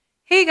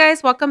Hey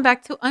guys, welcome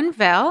back to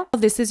Unveil.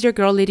 This is your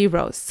girl, Lady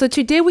Rose. So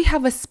today we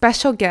have a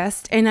special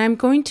guest and I'm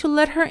going to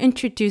let her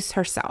introduce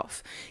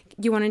herself.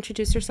 You want to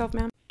introduce yourself,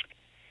 ma'am?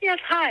 Yes,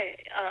 hi.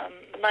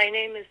 My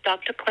name is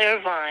Dr.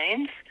 Claire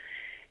Vines,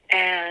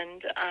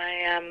 and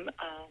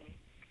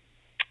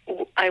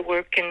I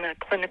work in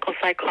clinical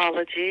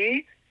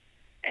psychology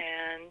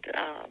and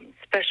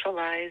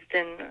specialized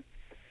in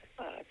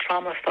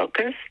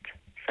trauma-focused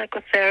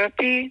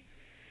psychotherapy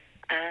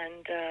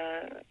and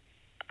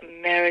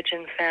marriage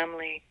and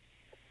family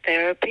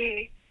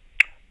therapy,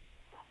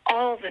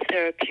 all the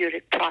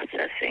therapeutic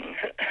processing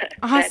that is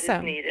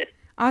Awesome. needed.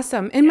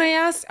 Awesome. And may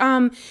I ask,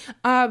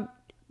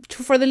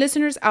 for the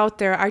listeners out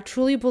there, I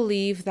truly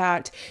believe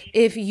that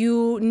if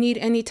you need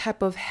any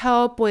type of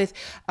help with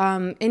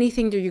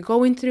anything that you're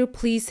going through,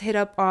 please hit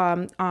up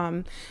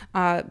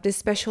this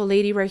special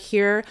lady right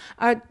here.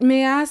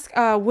 May I ask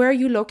where are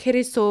you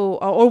located, so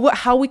or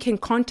how we can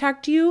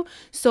contact you?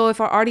 So if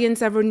our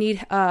audience ever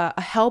need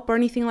help or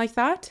anything like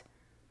that.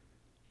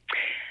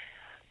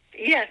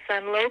 Yes,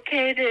 I'm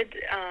located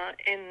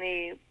in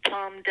the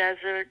Palm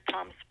Desert,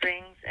 Palm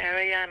Springs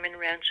area. I'm in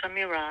Rancho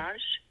Mirage.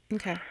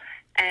 Okay.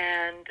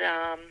 And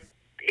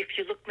if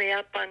you look me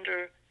up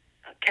under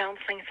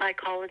counseling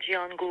psychology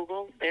on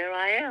Google, there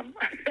I am.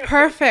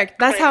 Perfect.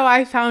 That's how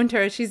I found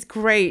her. She's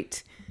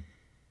great.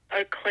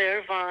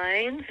 Claire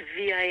Vines,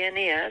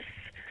 Vines,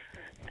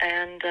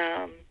 and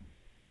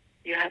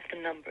you have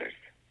the numbers.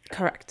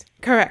 Correct.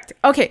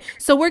 Okay,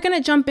 so we're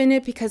going to jump in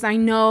it because I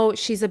know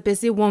she's a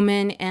busy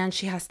woman and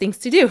she has things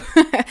to do.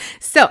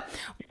 So,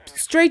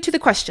 straight to the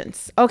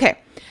questions. Okay,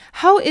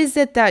 how is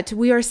it that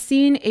we are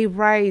seeing a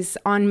rise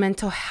on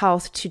mental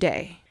health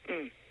today?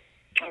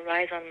 A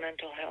rise on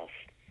mental health.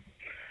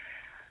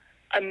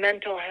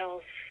 Mental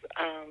health,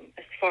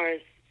 as far as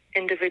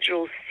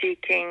individuals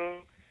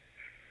seeking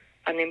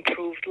an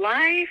improved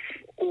life,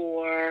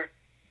 or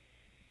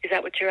is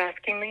that what you're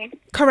asking me?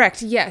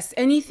 Correct, yes.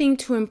 Anything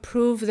to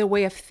improve the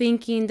way of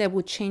thinking that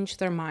would change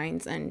their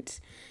minds and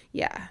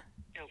yeah.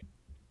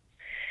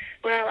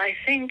 Well, I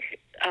think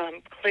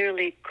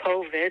clearly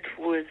COVID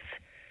was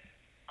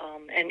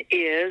and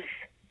is.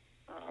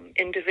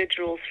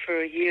 Individuals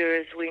for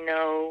years, we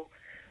know,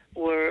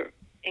 were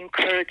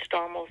encouraged,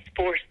 almost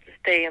forced to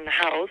stay in the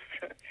house.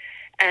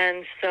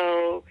 And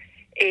so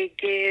it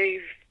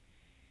gave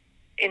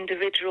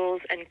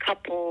individuals and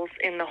couples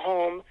in the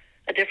home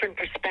a different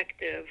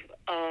perspective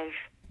of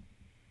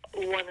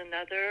one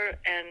another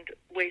and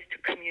ways to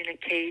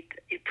communicate,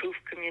 improve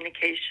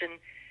communication.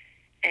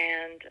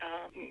 And,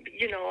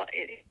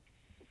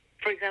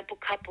 for example,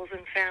 couples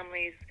and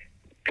families,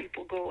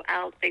 people go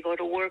out, they go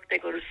to work, they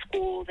go to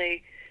school,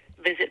 they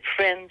visit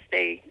friends,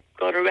 they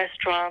go to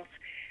restaurants.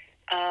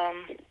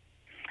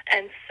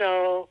 And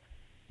so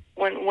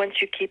once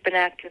you keep an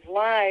active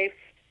life,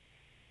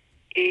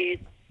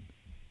 it's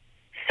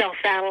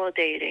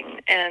self-validating.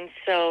 And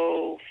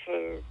so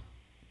for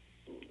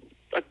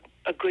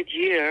a good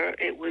year,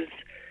 it was,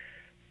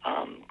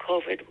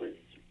 COVID was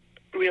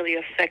really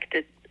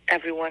affected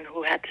everyone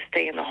who had to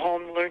stay in the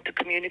home, learn to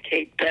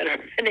communicate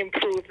better and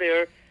improve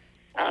their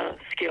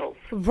skills.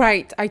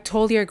 Right. I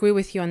totally agree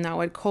with you on that.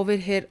 When COVID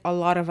hit a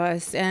lot of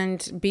us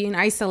and being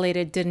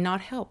isolated did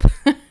not help.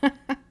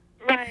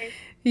 Right.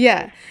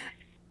 Yeah.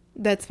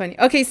 That's funny.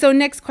 Okay, so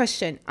next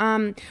question.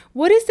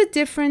 What is the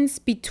difference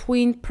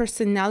between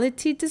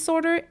personality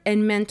disorder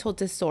and mental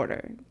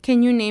disorder?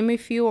 Can you name a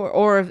few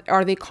or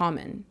are they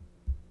common?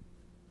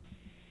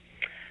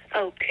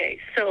 Okay,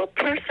 so a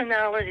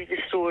personality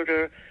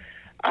disorder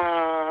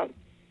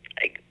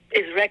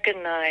is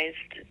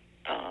recognized.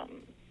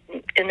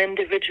 An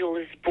individual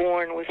is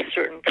born with a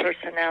certain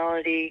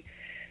personality.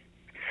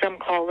 Some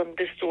call them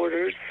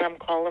disorders. Some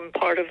call them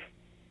part of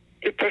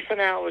your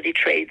personality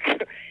traits.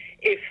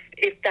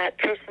 If that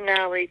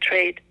personality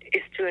trait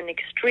is to an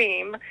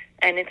extreme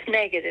and it's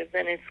negative,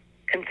 then it's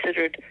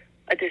considered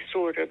a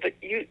disorder. But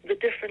the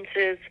difference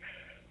is,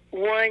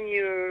 one,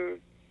 you're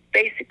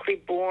basically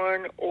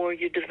born or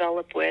you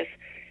develop with.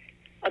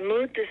 A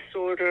mood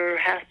disorder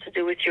has to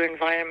do with your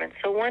environment.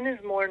 So one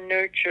is more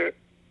nurture,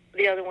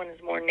 the other one is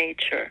more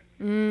nature.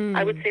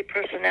 I would say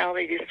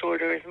personality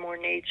disorder is more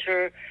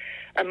nature.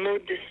 A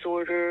mood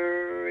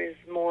disorder is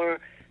more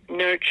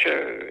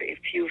nurture.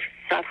 If you've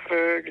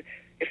suffered,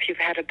 if you've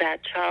had a bad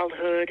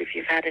childhood, if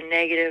you've had a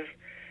negative,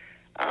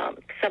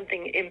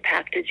 something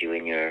impacted you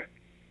in your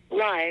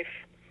life,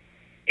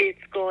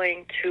 it's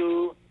going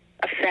to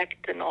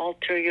affect and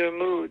alter your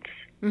moods.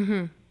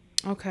 Mm-hmm.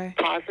 Okay.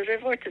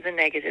 Positive or to the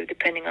negative,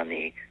 depending on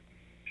the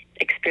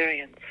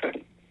experience.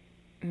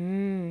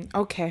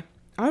 Okay.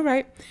 All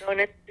right. So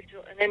an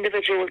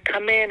individual would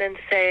come in and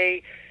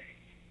say,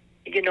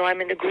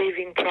 I'm in the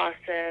grieving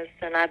process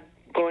and I'm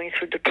going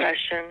through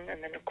depression.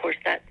 And then, of course,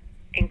 that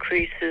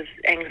increases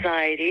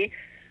anxiety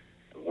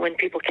when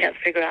people can't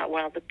figure out,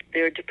 well,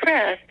 they're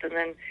depressed. And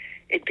then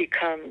it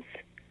becomes,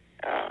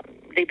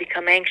 they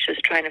become anxious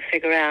trying to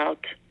figure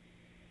out,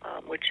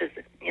 which is,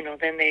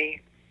 then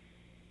they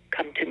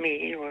come to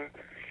me or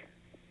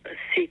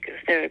seek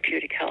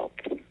therapeutic help.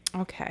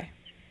 Okay.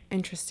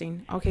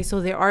 Interesting. Okay,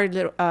 so they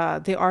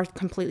are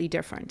completely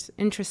different.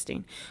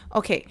 Interesting.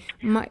 Okay,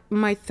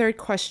 my third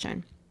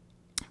question.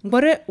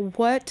 What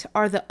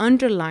are the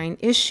underlying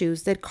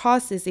issues that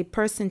causes a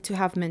person to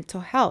have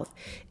mental health?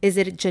 Is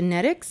it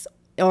genetics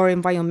or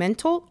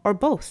environmental or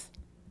both?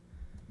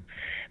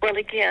 Well,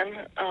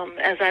 again,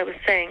 as I was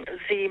saying,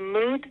 the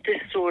mood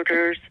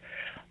disorders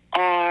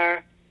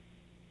are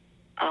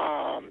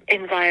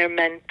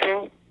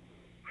environmental,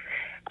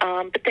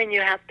 but then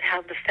you have to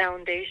have the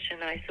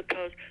foundation, I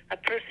suppose. A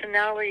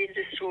personality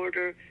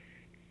disorder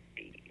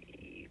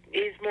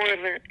is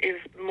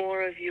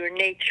more of your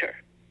nature,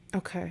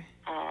 Okay.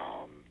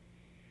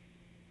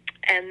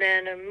 and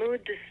then a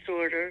mood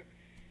disorder,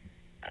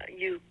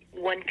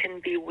 one can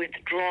be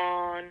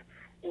withdrawn,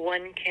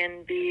 one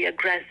can be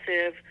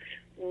aggressive,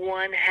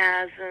 one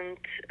hasn't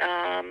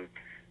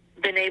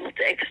been able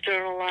to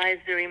externalize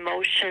their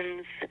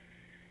emotions.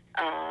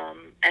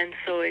 And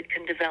so it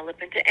can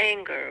develop into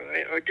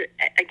anger or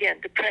again,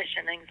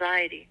 depression,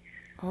 anxiety.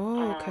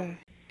 Oh, okay.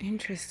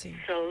 Interesting.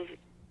 So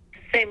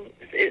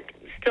it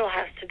still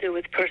has to do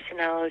with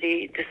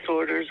personality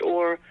disorders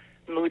or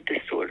mood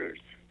disorders.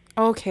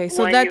 Okay,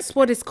 so that's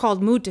what is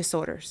called mood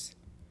disorders.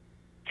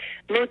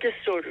 Mood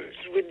disorders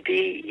would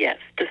be, yes,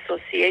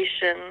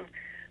 dissociation,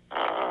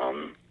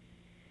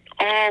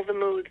 all the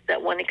moods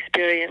that one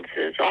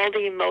experiences, all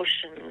the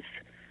emotions,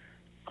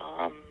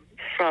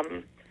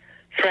 from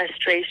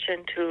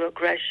frustration to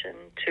aggression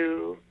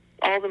to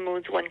all the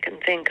moods one can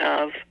think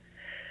of,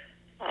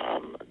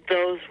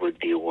 those would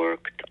be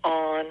worked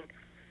on,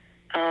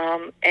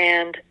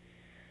 and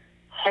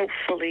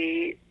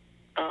hopefully,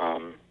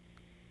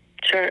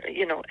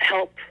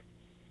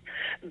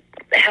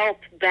 help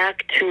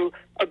back to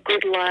a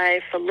good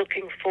life, a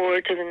looking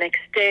forward to the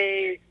next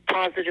day,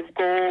 positive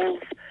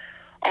goals.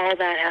 All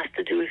that has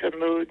to do with the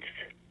moods.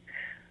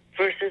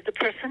 Versus the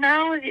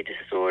personality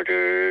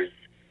disorders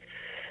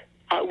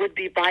would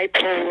be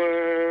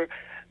bipolar,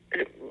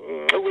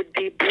 would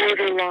be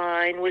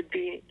borderline, would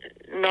be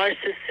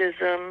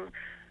narcissism,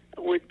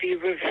 would be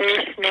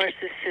reverse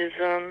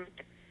narcissism,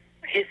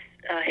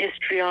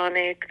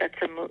 histrionic.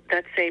 That's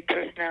a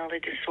personality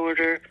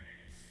disorder.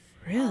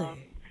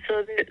 Really?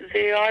 So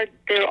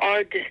there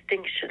are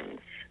distinctions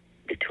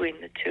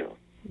between the two.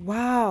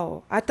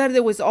 Wow. I thought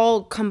it was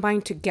all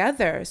combined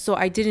together, so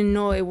I didn't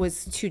know it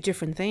was two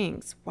different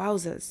things.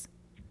 Wowzers.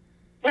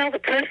 Well, the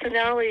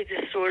personality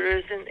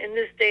disorders, in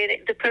this day and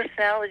age, the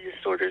personality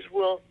disorders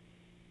will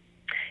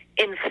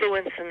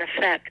influence and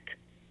affect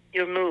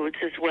your moods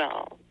as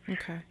well.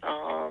 Okay.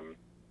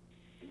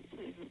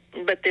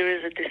 But there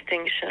is a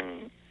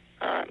distinction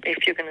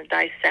if you're going to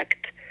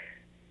dissect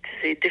to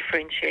see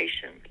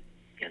differentiation,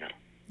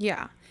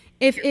 Yeah.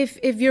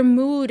 If your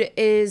mood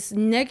is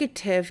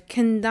negative,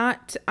 can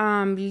that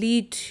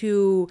lead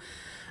to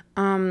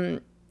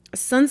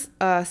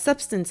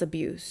substance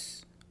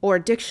abuse or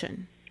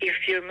addiction?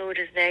 If your mood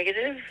is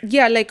negative?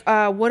 Yeah, like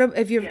what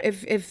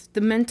if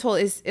the mental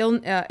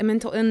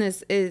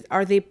illness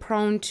are they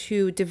prone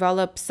to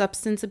develop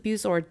substance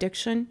abuse or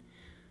addiction?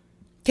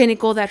 Can it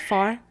go that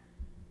far?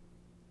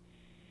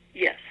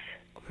 Yes.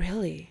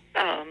 Really?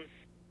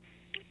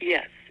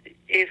 Yes.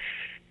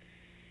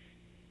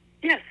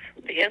 Yes,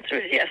 the answer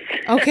is yes.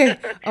 Okay.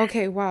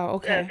 Okay. Wow.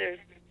 Okay. There's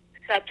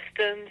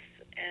substance,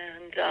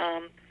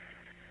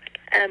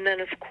 and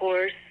then of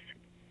course,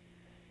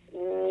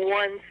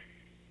 once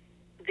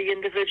the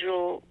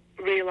individual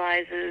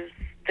realizes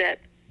that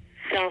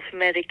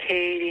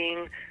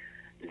self-medicating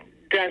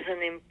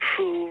doesn't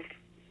improve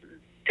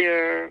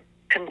their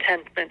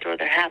contentment or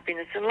their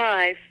happiness in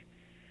life,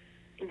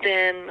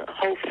 then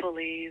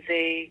hopefully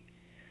they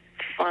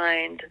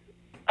find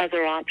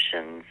other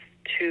options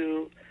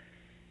to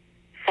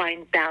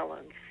find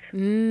balance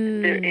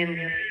in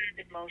their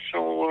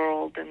emotional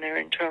world and their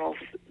internal.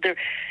 The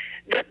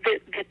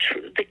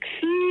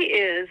key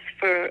is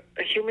for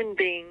a human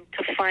being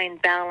to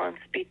find balance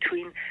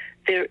between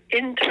their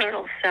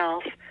internal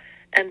self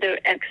and their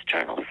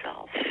external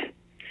self.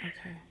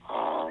 Okay.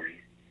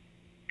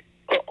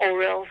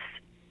 Or else,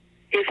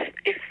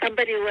 if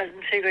somebody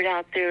hasn't figured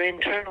out their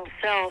internal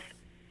self,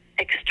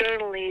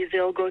 externally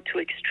they'll go to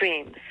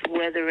extremes,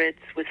 whether it's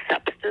with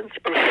substance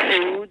or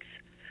foods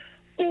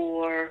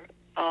or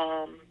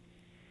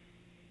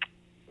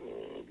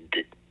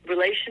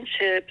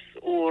relationships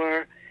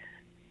or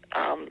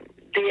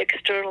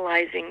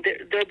de-externalizing.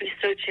 They'll be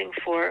searching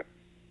for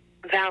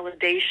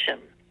validation.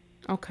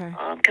 Okay.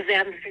 Because they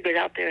haven't figured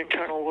out their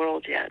internal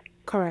world yet.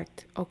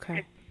 Correct.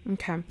 Okay.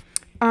 Okay.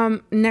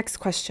 Next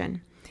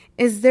question.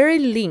 Is there a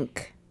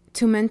link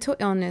to mental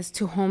illness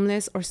to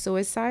homeless or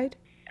suicide?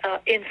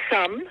 In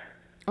some.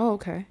 Oh,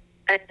 okay.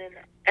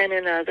 And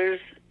in others,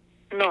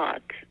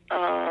 not.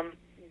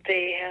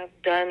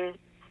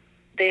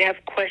 They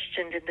have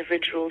questioned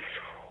individuals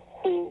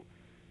who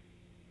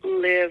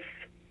live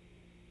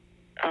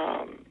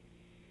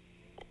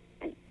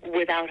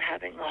without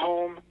having a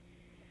home,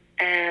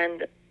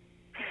 and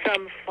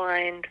some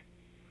find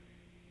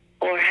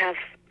or have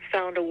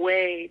found a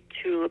way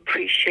to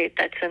appreciate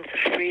that sense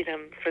of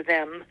freedom for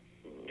them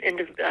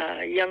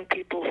young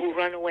people who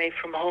run away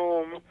from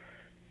home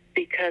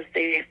because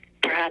they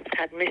perhaps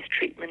had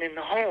mistreatment in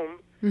the home.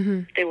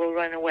 Mm-hmm. They will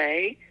run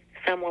away.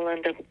 Some will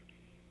end up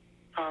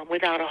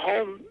without a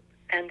home,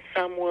 and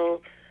some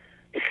will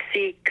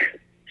seek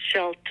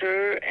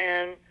shelter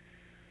and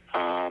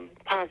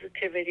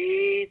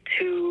positivity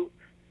to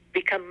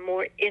become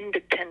more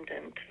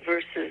independent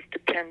versus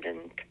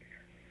dependent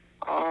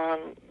on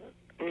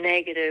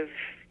negative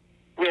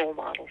role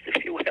models,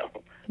 if you will.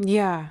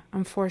 Yeah,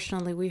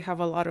 unfortunately, we have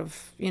a lot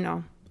of,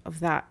 of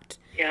that.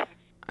 Yeah.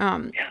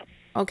 Yeah.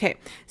 Okay.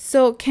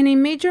 So can a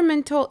major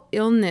mental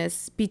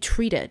illness be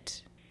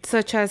treated?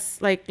 Such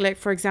as like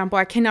for example,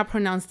 I cannot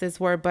pronounce this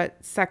word,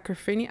 but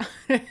schizophrenia.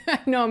 I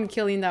know I'm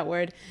killing that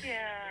word.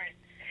 Yeah.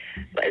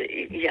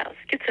 But yeah,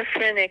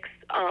 schizophrenia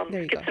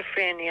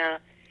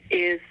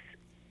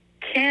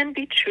can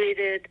be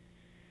treated,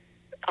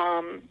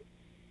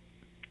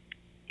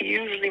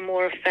 usually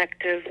more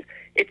effective.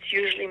 It's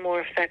usually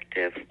more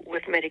effective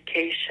with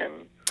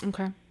medication.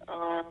 Okay.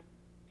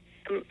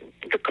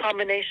 The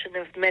combination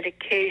of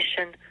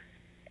medication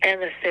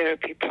and the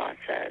therapy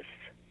process.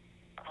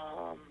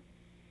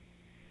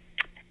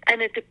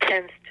 And it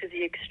depends to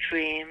the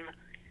extreme.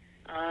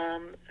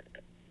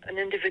 An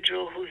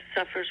individual who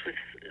suffers with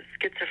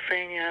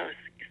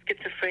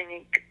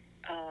schizophrenic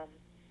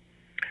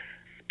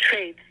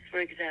traits, for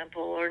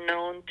example, are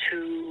known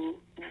to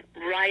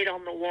write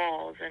on the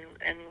walls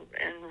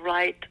and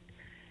write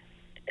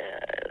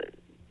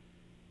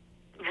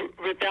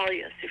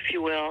rebellious, if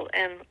you will,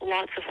 and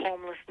lots of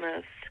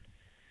homelessness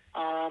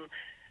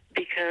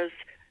because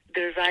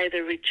there's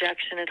either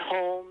rejection at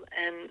home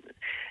and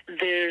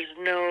there's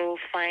no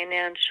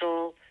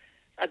financial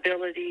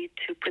ability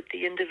to put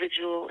the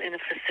individual in a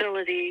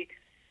facility,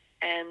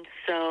 and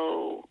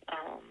so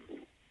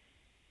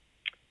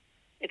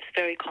it's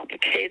very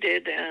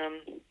complicated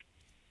and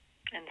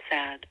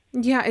sad.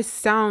 Yeah, it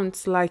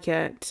sounds like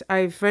it.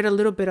 I've read a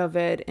little bit of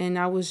it, and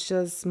I was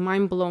just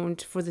mind blown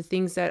for the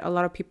things that a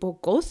lot of people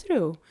go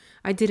through.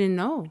 I didn't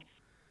know.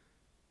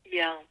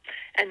 Yeah,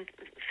 and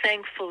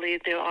thankfully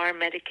there are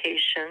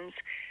medications,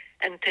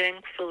 and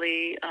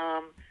thankfully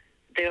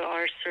there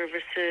are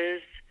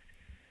services,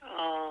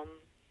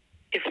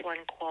 if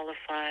one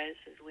qualifies,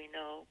 as we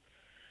know,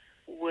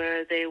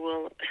 where they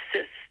will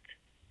assist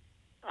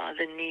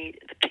the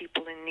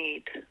people in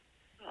need.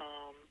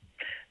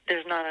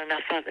 There's not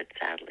enough of it,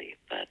 sadly,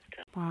 but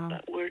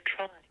we're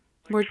trying.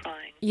 We're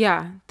trying.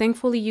 Yeah,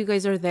 thankfully you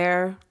guys are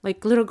there,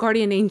 like little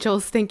guardian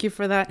angels. Thank you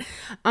for that.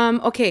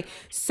 Okay,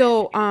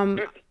 so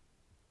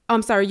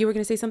I'm sorry, you were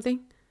gonna say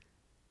something?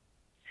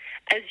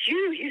 As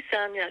you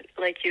sound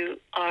like you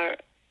are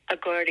a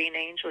guardian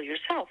angel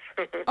yourself.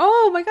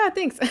 Oh my God,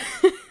 thanks.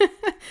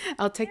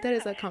 I'll take that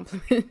as a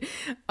compliment.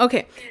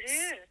 Okay.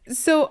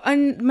 So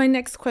my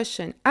next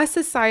question, as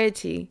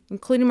society,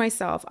 including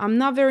myself, I'm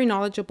not very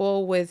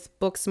knowledgeable with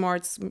book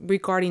smarts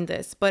regarding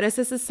this, but as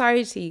a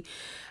society,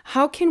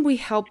 how can we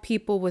help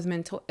people with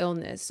mental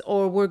illness,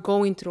 or we're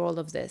going through all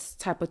of this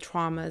type of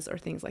traumas or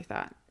things like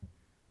that?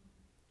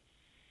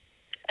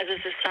 As a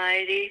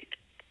society?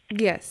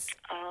 Yes.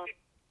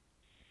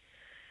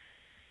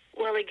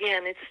 Well,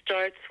 again, it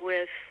starts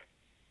with,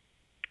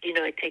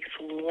 it takes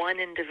one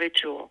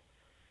individual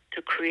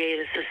to create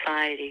a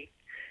society,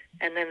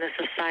 and then the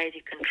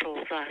society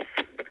controls us.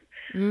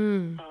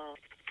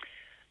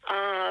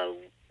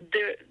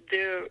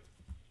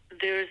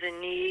 There's a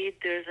need,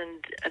 there's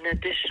an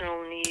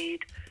additional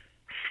need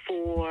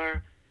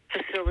for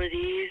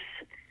facilities.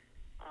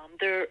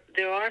 There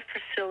are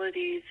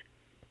facilities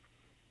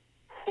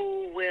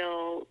who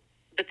will,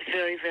 but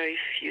very, very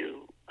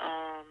few.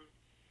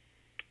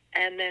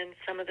 And then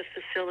some of the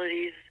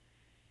facilities,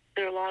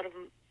 there are a lot of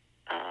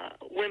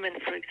women,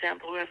 for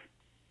example, who have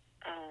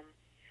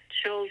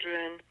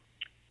children.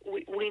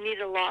 We need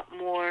a lot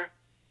more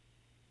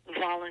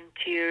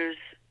volunteers,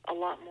 a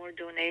lot more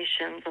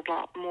donations, a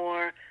lot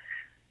more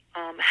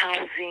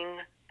housing,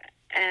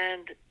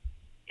 and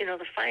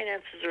the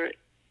finances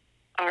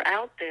are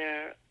out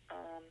there.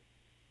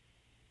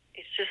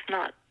 It's just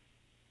not.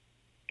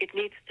 It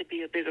needs to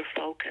be a bigger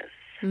focus.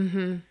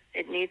 Mm-hmm.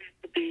 It needs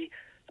to be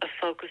a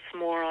focus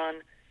more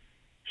on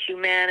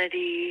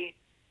humanity,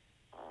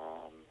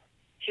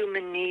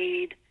 human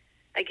need,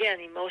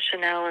 again,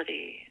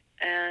 emotionality.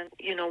 And,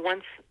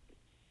 once,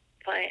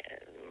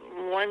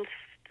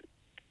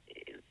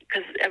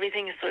 because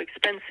everything is so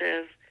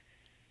expensive,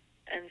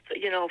 and, so,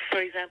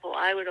 for example,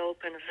 I would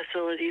open a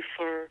facility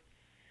for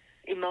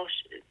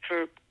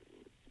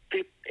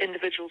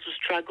individuals who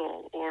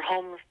struggle or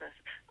homelessness.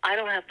 I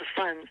don't have the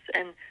funds,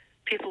 and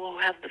people who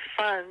have the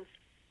funds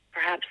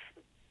perhaps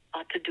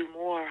ought to do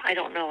more. I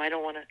don't know. I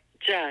don't want to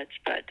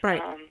judge, but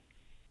right.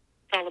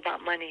 It's all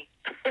about money.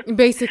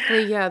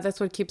 Basically, yeah, that's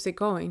what keeps it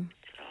going.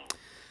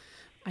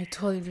 I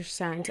totally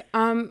understand.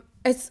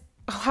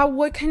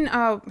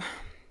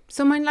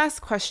 So my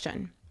last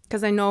question,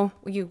 because I know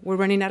we're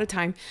running out of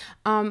time.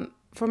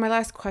 for my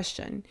last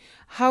question,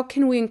 how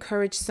can we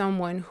encourage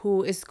someone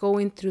who is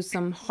going through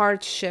some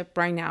hardship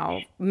right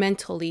now,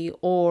 mentally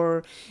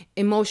or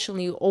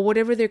emotionally or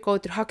whatever they're going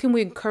through? How can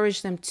we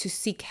encourage them to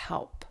seek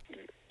help?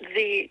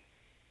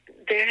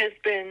 There has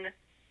been,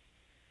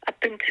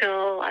 up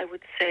until, I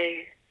would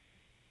say,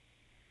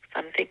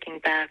 I'm thinking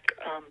back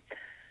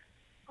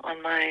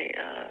on my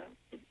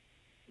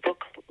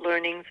book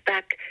learnings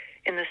back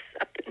in the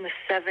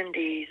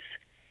 70s.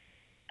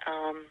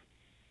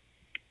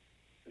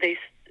 They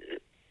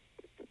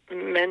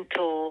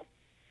mental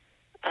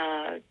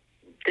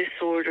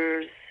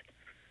disorders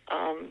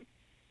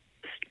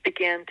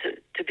began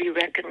to be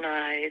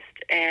recognized,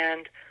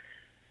 and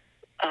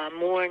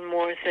more and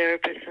more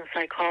therapists and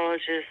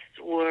psychologists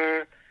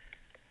were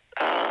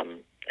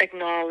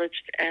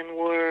acknowledged and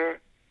were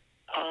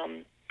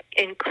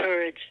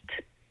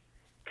encouraged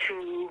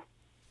to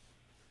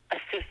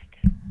assist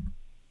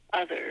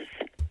others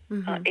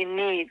in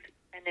need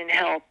and in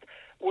help.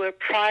 Where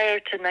prior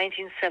to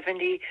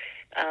 1970,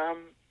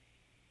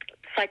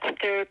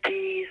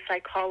 psychotherapy,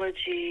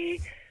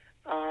 psychology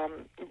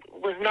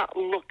was not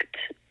looked,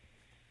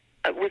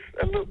 was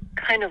a little,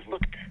 kind of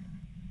looked,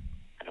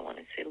 I don't want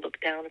to say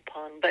looked down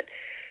upon, but,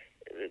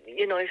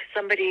 you know, if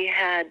somebody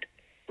had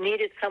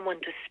needed someone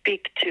to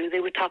speak to, they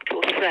would talk to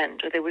a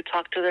friend, or they would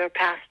talk to their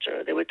pastor,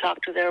 or they would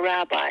talk to their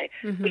rabbi,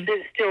 which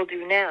they still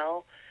do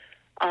now,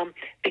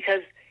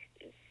 because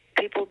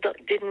people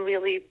didn't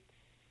really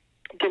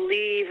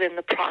believe in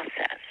the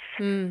process.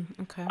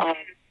 Okay.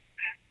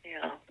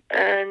 Yeah.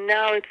 And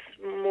now it's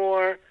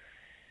more,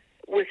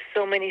 with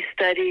so many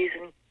studies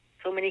and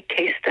so many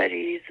case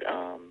studies,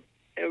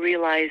 they're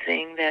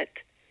realizing that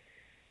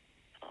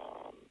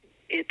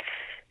it's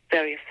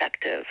very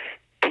effective.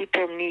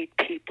 People need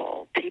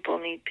people. People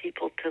need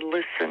people to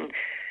listen.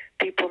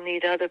 People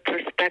need other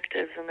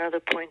perspectives and other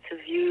points of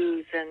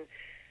views, and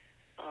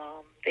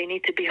they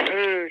need to be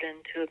heard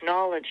and to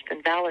acknowledged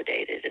and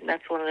validated. And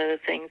that's one of the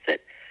things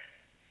that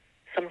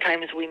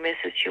sometimes we miss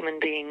as human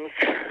beings.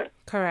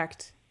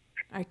 Correct.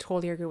 I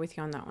totally agree with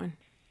you on that one.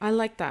 I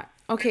like that.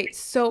 Okay,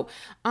 so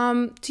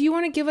do you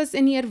want to give us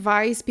any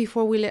advice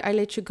before I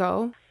let you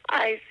go?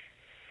 I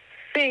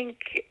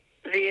think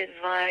the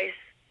advice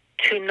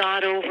to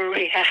not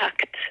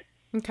overreact.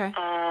 Okay.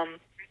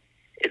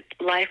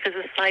 Life is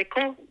a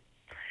cycle,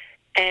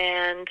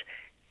 and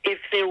if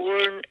there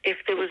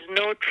was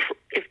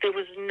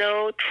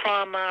no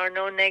trauma or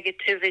no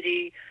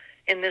negativity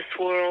in this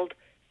world,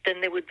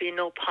 then there would be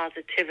no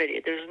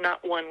positivity. There's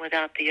not one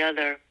without the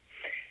other.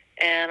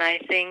 And I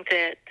think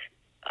that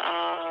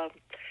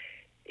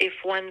if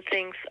one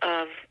thinks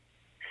of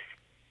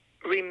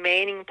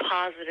remaining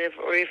positive,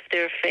 or if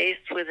they're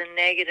faced with a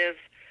negative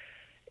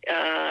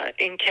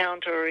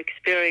encounter or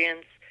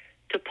experience,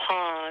 to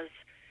pause,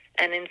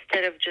 and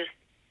instead of just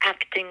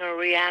acting or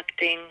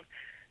reacting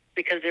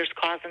because there's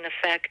cause and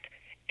effect,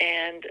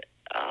 and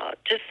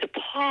just to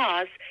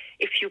pause.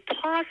 If you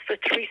pause for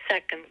 3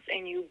 seconds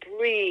and you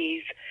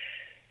breathe,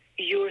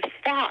 your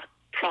thought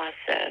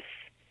process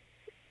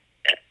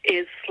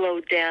is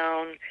slowed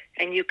down,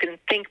 and you can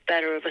think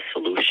better of a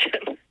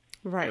solution.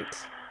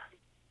 Right.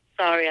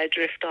 Sorry, I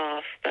drift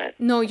off, but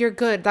no, you're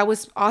good. That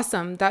was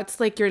awesome.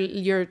 That's like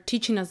you're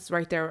teaching us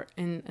right there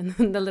in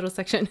the little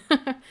section.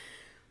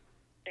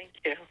 Thank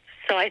you.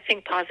 So I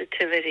think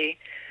positivity,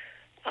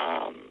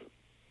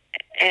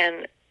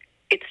 and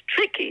it's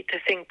tricky to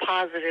think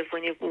positive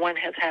when one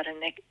has had a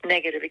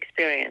negative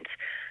experience.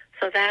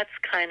 So that's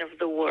kind of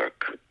the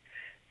work,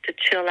 to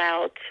chill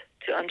out,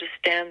 to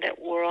understand that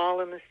we're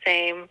all in the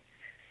same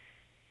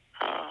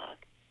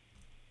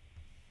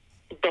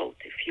boat,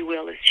 if you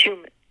will, as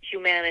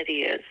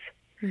humanity is.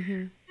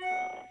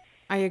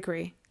 I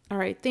agree. All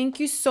right. Thank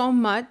you so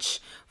much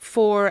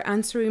for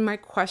answering my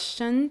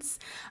questions.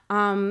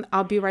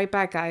 I'll be right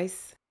back,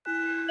 guys.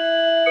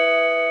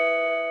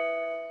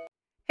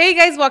 Hey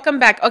guys, welcome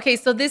back. Okay,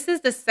 so this is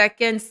the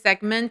second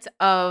segment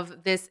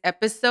of this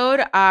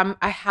episode. I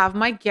have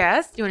my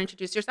guest. You want to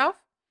introduce yourself?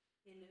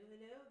 Hello.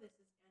 This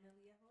is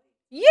Analia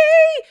Hoyt.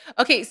 Yay!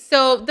 Okay,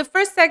 so the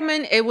first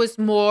segment, it was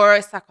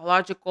more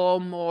psychological,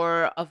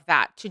 more of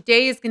that.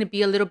 Today is going to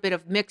be a little bit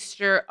of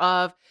mixture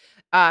of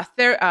how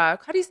do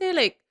you say,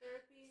 like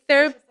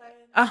therapy,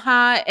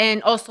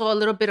 and also a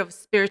little bit of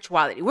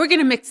spirituality. We're going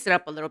to mix it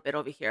up a little bit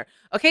over here.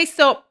 Okay,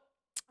 so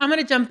I'm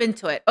going to jump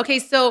into it. Okay,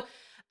 so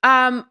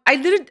I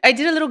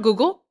did a little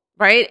Google,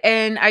 right?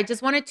 And I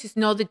just wanted to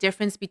know the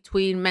difference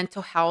between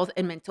mental health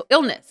and mental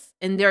illness.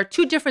 And there are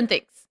two different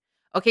things.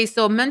 Okay,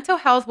 so mental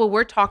health, what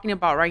we're talking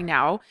about right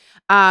now,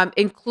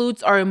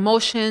 includes our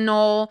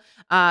emotional,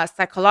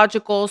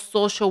 psychological,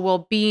 social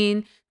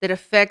well-being that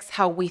affects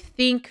how we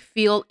think,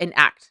 feel, and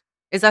act.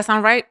 Does that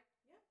sound right?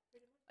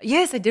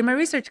 Yes, I did my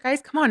research,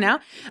 guys. Come on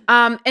now.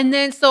 And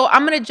then, so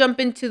I'm going to jump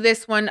into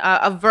this one,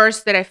 a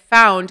verse that I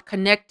found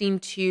connecting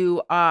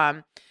to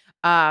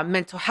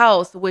mental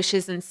health, which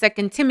is in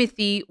 2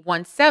 Timothy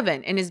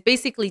 1:7, and is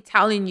basically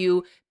telling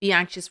you, be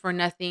anxious for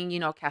nothing,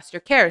 cast your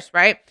cares,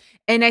 right?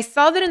 And I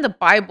saw that in the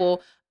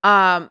Bible,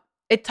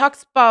 it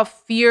talks about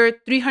fear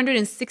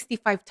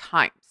 365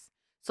 times.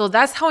 So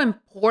that's how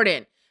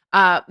important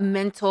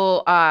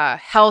mental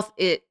health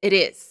it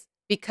is,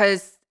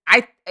 because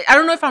I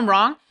don't know if I'm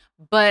wrong,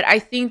 but I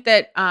think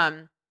that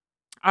our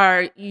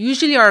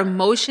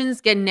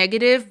emotions get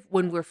negative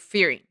when we're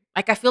fearing.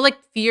 Like, I feel like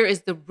fear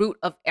is the root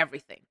of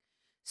everything.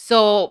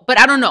 So, but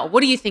I don't know. What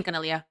do you think,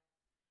 Analia?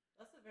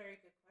 That's a very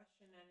good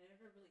question. I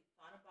never really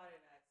thought about it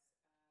as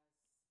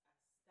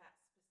that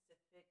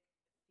specific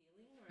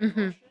feeling or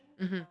Mhm. emotion.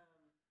 Mhm.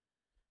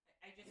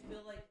 I just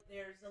feel like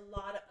there's a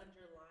lot of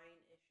underlying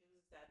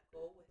issues that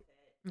go with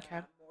it,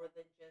 Okay. more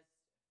than just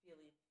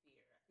feeling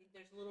fear. I think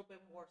there's a little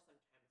bit more sometimes.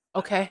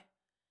 Okay.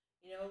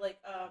 Like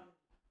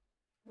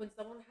when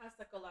someone has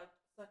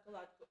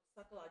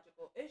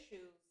psychological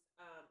issues,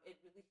 it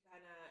really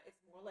kind of it's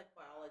more like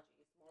biology.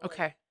 It's more like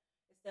Okay.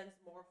 it stems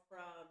more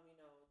from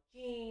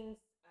genes,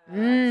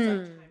 Mm.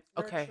 sometimes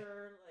Okay.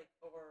 nurture, like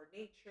or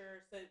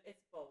nature. So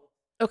it's both.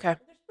 Okay. And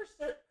there's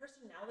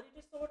personality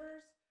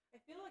disorders. I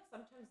feel like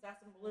sometimes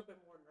that's a little bit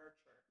more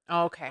nurture.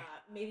 Okay.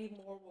 Maybe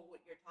more what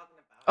you're talking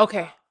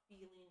Okay. about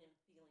feeling and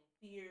feeling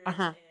fears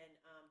Uh-huh. and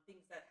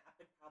things that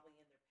happened probably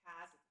in their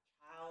past as a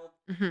child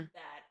Mhm.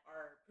 that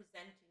are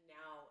presenting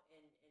now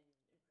in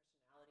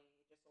personality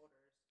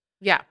disorders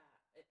Yeah.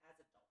 as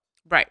adults.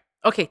 Right.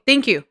 Okay.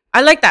 Thank you.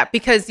 I like that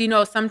because,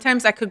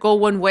 sometimes I could go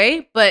one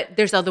way, but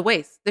there's other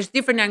ways. There's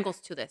different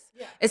angles to this.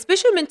 Yeah.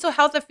 Especially mental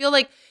health, I feel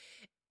like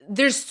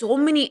there's so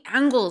many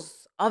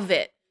angles of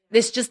it. Yeah.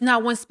 There's just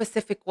not one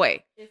specific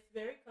way. It's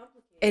very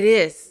complicated. It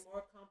It's is.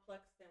 more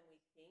complex than we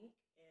think,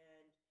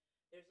 and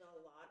there's a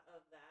lot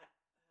of that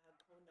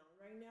going on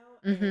right now.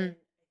 Mhm. And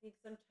I think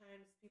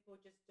sometimes people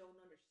just don't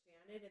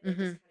understand it, and they just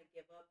Mhm. kind of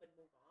give up and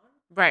move on.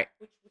 Right.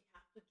 Which we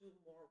have to do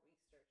more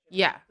research, and we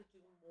Yeah. have to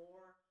do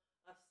more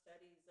of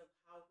studies of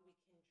how we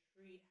can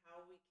treat,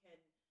 how we can,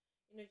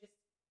 just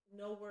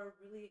know where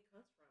really it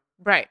comes from.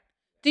 Right.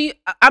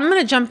 I'm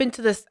going to jump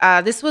into this.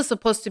 This was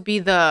supposed to be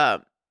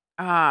the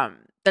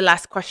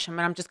last question,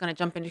 but I'm just going to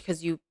jump in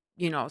because you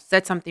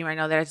said something right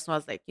now that I just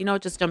was like,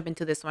 just jump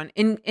into this one.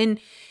 In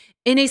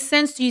a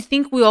sense, do you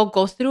think we all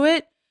go through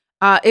it?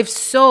 If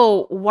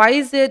so, why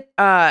is it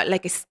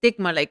like a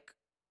stigma? Like,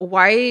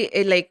 why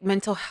like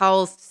mental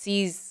health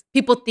sees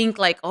people think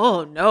like,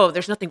 oh no,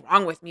 there's nothing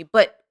wrong with me,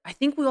 but I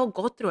think we all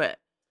go through it.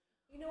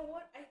 You know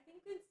what? I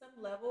think in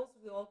some levels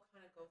we all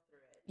kind of go through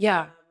it.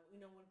 Yeah.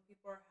 When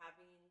people are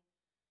having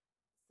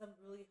some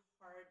really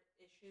hard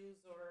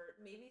issues, or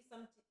maybe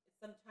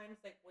sometimes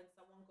like when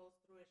someone goes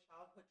through a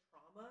childhood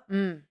trauma,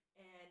 Mm,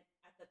 and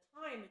at the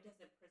time it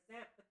doesn't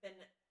present, but then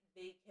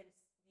you can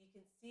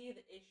see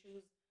the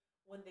issues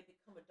when they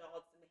become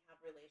adults and they have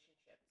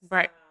relationships,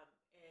 right.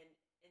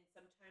 and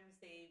sometimes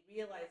they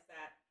realize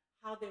that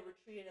how they were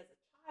treated as a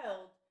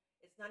child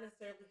is not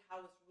necessarily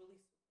how it's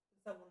really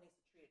someone needs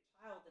to treat a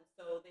child, and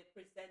so they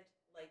present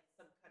like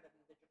some kind of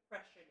either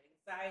depression,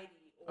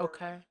 anxiety, or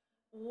Okay.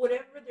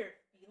 whatever they're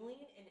feeling,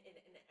 and it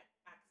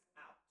acts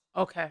out.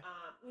 Okay.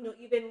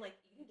 Even like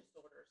eating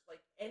disorders,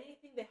 like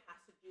anything that has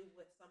to do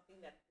with something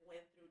that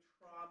went through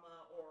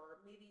trauma, or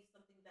maybe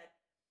something that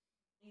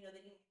they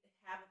didn't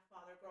have a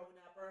father growing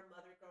up or a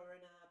mother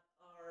growing up,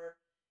 or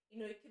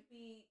it could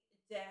be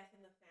death in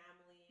the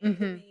family, it could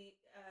Mhm. be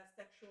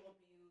sexual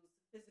abuse,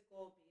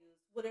 physical abuse,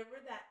 whatever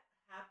that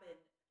happened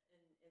in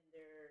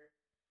their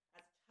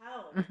as a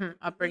child, Mhm. it really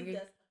Upbringing.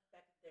 does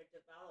affect their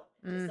development.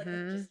 It's like a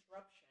Mhm.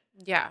 disruption.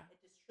 Yeah.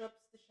 It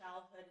disrupts the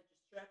childhood. It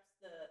disrupts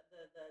the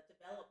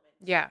development,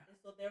 Yeah. and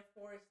so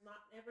therefore it's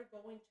not ever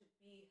going to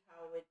be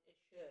how it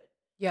should,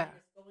 Yeah. and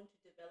it's going to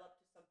develop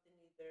to something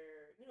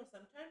either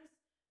sometimes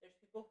there's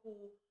people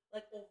who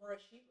like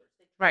overachievers.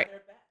 They try Right. their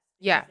best because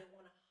Yeah. they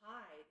want to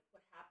hide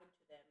what happened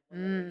to them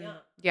when they were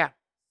young. Yeah.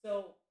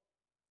 So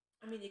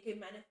I mean, it can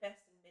manifest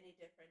in many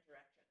different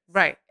directions.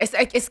 Right.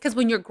 It's because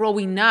when you're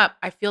growing up,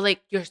 I feel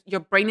like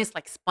your brain is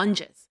like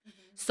sponges. Mm-hmm.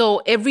 So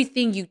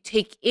everything you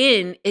take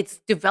in, it's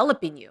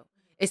developing you.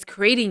 Mm-hmm. It's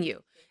creating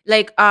you.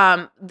 Like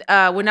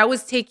when I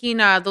was taking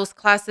those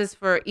classes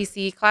for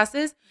ECE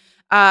classes,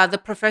 the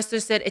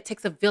professor said it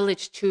takes a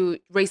village to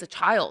raise a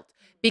child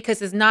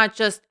because it's not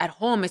just at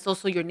home, it's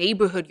also your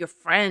neighborhood, your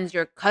friends,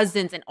 your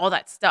cousins and all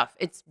that stuff.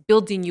 It's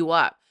building you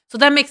up. So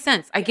that makes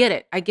sense. I get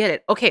it. I get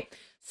it. Okay.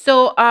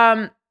 So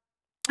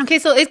okay,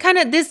 so it kind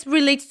of this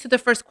relates to the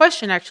first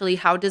question actually.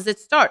 How does it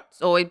start?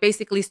 So it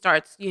basically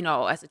starts,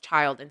 as a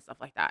child and stuff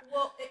like that.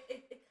 Well,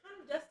 it kind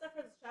of does stuff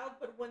as a child,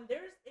 but when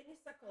there's any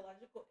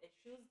psychological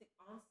issues, the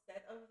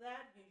onset of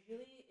that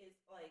usually is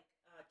like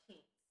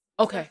teens. You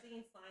start Okay.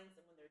 seeing signs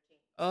when they're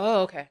teens.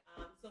 Oh, okay.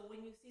 So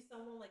when you see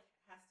someone like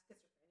has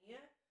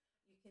schizophrenia,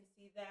 you can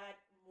see that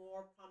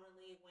more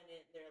prominently when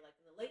they're like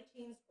in the late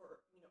teens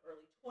or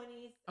early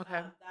 20s.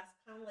 Okay. That's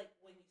kind of like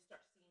when you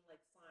start seeing like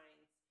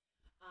signs,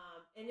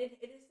 and it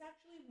is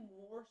actually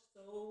more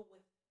so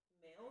with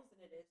males than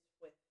it is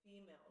with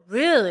females.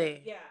 Really?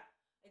 Yeah,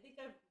 I think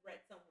I've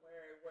read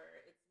somewhere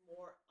where it's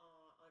more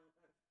on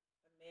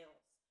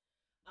males.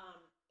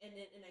 And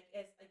I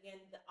guess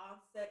again the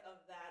onset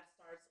of that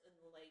starts in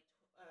the late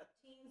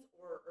teens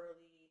or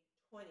early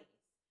 20s.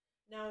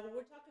 Now, when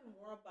we're talking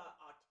more about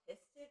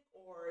autistic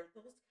or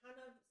those kind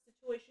of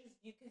situations,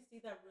 you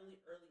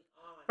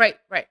Right,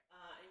 right.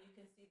 And you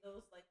can see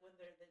those like when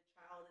the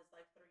child is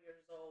like 3 years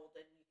old,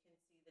 and you can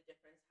see the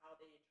difference how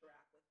they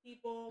interact with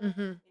people.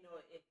 Mm-hmm.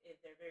 If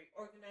they're very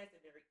organized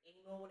and very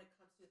anal when it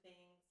comes to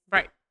things.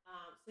 Right.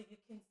 So you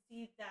can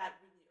see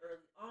that really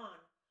early on.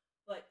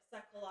 But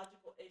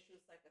psychological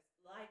issues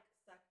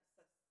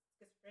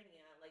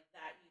schizophrenia, like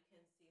that, you can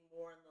see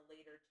more in the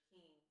later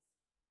teens.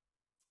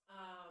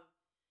 Um,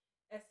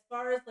 as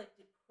far as like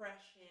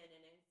depression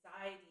and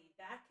anxiety,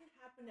 that can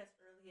happen as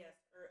early as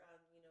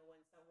when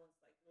someone's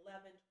like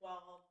 11,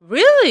 12.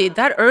 Really?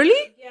 That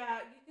early?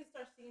 Yeah, you can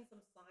start seeing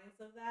some signs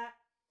of that.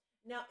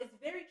 Now it's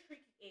very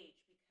tricky age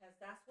because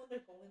that's when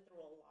they're going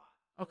through a lot.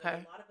 A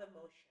Okay. lot of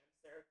emotions.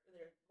 They're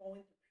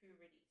going through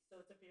puberty,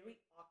 so it's a very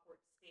awkward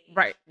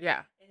Right. stage.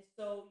 Yeah. And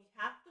so you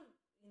have to,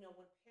 when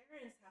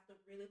parents have to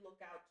really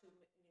look out to,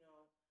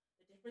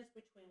 the difference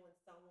between when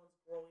someone's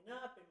growing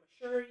up and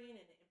maturing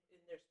and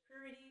there's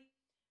purity,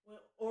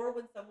 or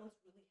when someone's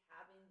really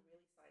having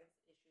really signs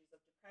issues of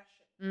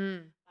depression.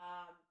 Mm.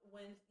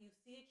 When you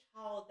see a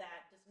child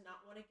that does not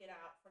want to get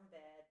out from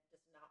bed,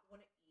 does not want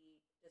to eat,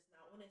 does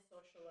not want to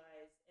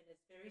socialize, and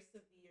it's very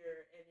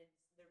severe, and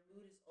their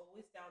mood is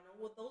always down, and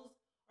well, those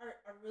are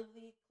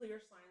really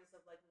clear signs of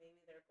like maybe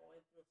they're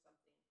going through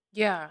something.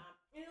 Yeah.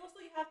 And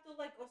also you have to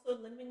like also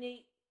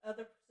eliminate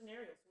other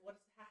scenarios. What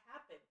has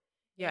happened?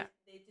 Yeah.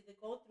 Did they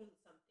go through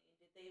something?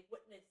 Did they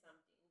witness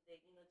something? Did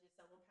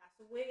someone pass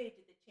away?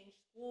 Did they change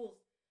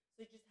schools?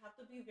 So you just have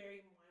to be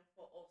very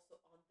mindful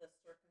also on the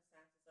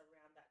circumstances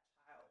around that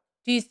child.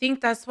 Do you think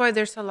that's why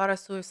there's a lot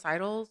of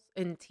suicidals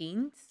in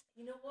teens?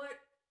 You know what?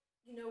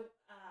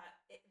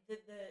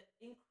 The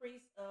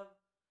increase of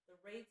the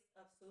rates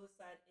of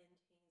suicide in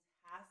teens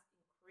has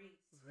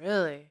increased.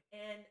 Really?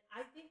 And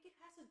I think it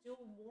has to do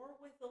more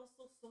with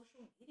also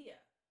social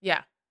media.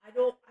 Yeah. I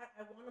don't.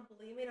 I want to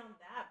blame it on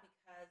that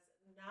because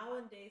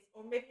nowadays,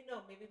 or maybe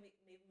no, maybe we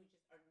just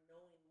are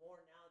knowing more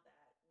now that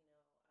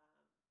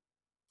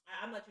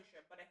I'm not too sure,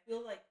 but I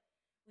feel like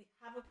we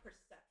have a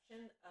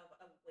perception of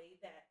a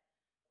way that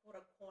quote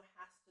unquote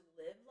has to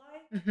live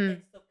like, Hmm.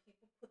 and so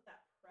people put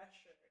that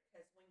pressure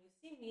because when you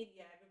see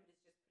media, everybody's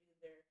just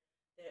putting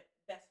their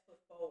best foot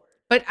forward.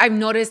 But I've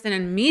noticed that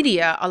in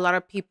media, a lot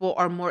of people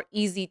are more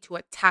easy to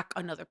attack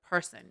another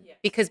person Yes.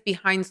 because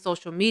behind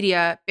social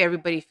media,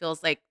 everybody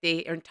feels like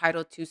they are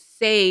entitled to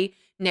say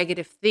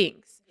negative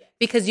things Yes.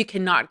 because you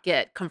cannot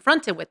get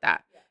confronted with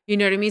that. Yeah. You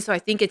know what I mean? So I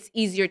think it's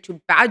easier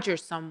to badger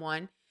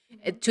someone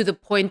to the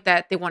point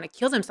that they want to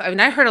kill themselves. I mean,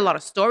 I heard a lot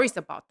of stories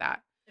about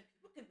that. And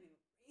people can be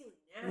really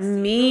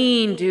nasty, Mean,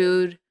 really mean,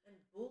 dude. and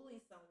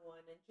bully someone,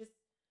 and just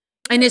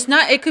And it's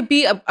not, it could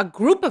be a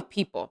group of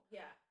people.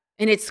 yeah.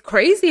 And it's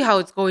crazy how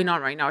it's going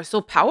on right now. It's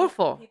so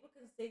powerful. People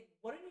can say,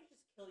 "Why don't you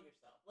just kill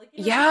yourself?" Like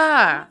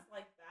Yeah. comments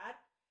like that,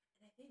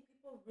 and I think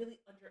people really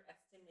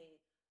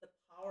underestimate the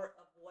power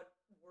of what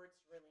words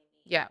really mean.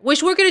 Yeah,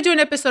 which we're gonna do an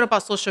episode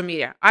about social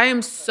media. I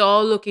am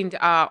so looking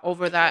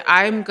over that. Sure,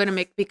 I'm gonna yes.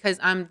 make because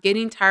I'm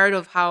getting tired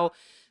of how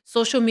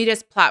social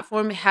media's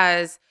platform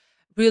has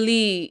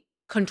really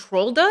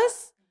controlled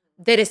us.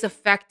 That is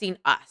affecting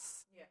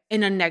us Yes.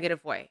 in a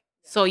negative way.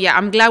 So yeah,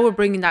 I'm glad we're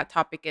bringing that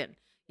topic in.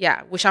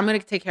 Yeah, which I'm gonna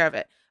take care of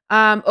it.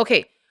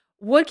 Okay,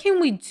 what can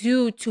we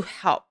do to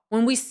help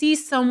when we see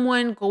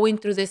someone going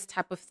through this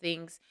type of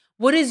things?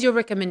 What is your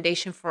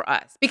recommendation for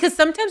us? Because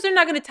sometimes they're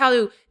not gonna tell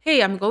you,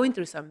 "Hey, I'm going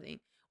through something."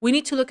 We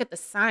need to look at the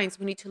signs.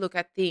 We need to look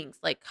at things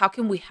like how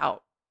can we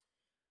help?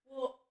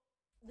 Well,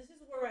 this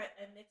is where I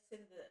mix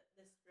in the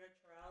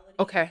spirituality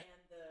Okay. and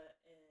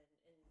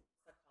and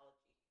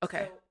psychology.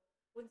 Okay. So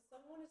when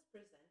someone is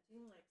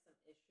presenting like some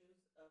issues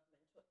of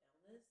mental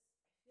illness,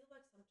 I feel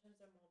like sometimes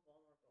they're more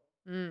vulnerable.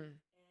 Mm.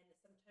 And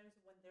sometimes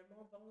when they're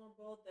more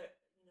vulnerable, their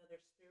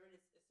spirit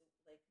is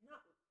like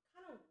not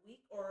kind of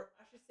weak, or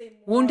I should say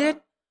more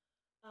Wounded,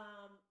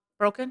 um,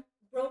 broken.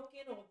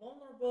 broken or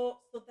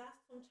vulnerable. So that's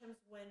sometimes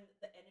when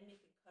the enemy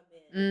can come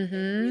in and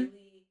Mm-hmm.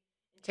 really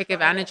and Take try to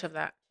advantage of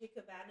that. take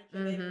advantage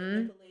of it, Mm-hmm.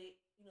 manipulate,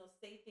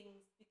 say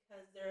things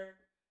because they're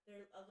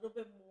a little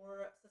bit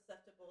more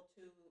susceptible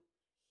to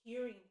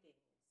hearing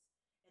things,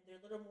 and they're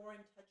a little more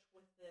in touch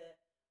with the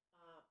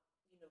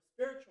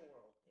spiritual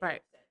world in a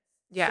Right. sense.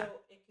 Yeah.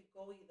 So it could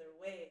go either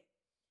way.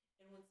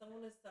 And when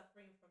someone is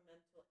suffering from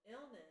mental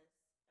illness,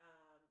 I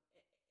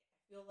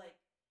feel like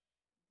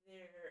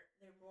they're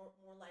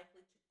more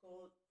likely to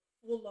go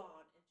full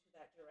on into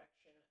that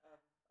direction of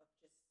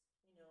just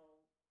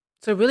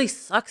So it really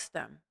sucks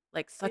them.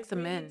 Like it sucks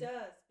them really in.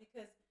 does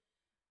because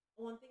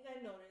one thing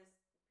I noticed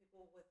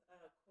people with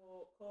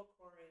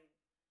co-occurring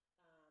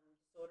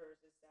disorders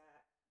is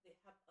that they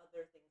have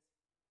other things,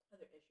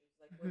 other issues.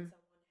 Like when Hmm.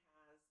 someone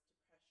has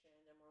depression,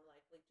 they're more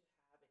likely to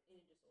have an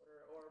eating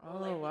disorder or more Oh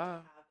likely to wow.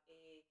 have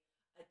a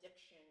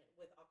addiction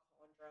with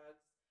alcohol and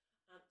drugs.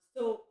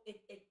 So it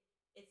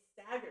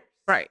staggers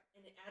Right.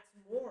 and it adds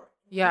more.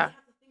 And we Yeah.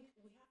 have to think.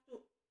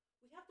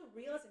 We have to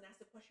realize and ask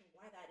the question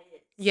why that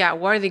is. Yeah.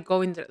 Why are they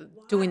going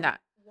Why doing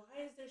that? why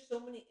is there so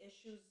many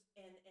issues,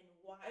 and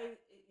why is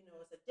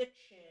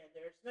addiction,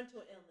 there's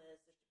mental illness,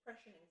 there's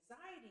depression,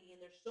 anxiety,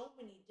 and there's so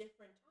many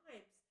different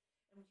types,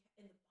 and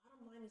the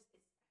bottom line is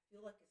I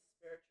feel like it's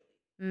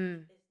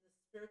Mm. is the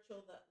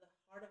spiritual, the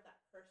heart of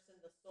that person,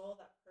 the soul of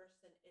that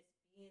person is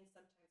being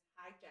sometimes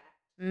hijacked,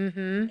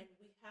 Mm-hmm. and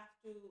we have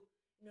to,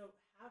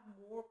 have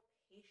more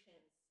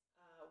patience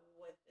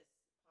with this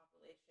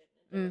population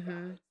and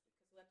Mm-hmm. demographics,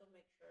 because we have to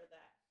make sure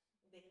that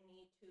they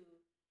need to,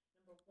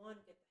 number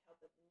one, get the help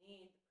that they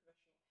need, the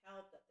professional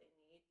help that they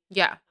need,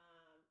 Yeah.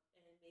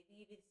 and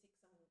maybe even seek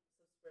some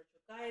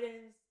spiritual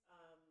guidance,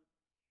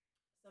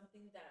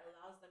 something that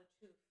allows them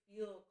to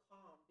feel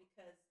calm,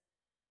 because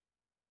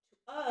to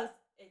us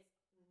it's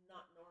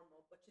not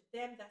normal, but to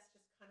them that's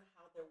just kind of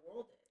how their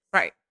world is.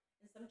 Right.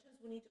 And sometimes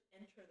we need to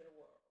enter their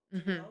world.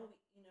 Mm-hmm.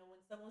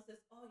 When someone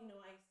says, "Oh,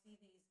 I see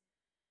these,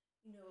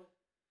 you know,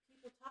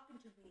 people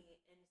talking to me,"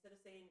 and instead of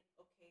saying,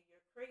 "Okay,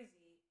 you're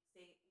crazy,"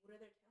 say, "What are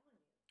they telling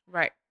you?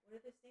 Right. What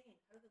are they saying?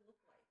 How do they look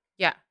like?"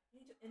 Yeah. You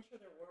need to enter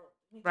their world.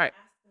 You need to Right.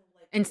 ask them,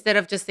 like, Instead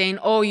of just saying,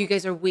 "Oh, you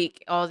guys are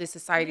weak. Oh, this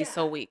society is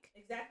so yeah, weak."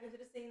 exactly.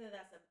 Instead of saying that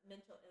that's a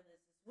mental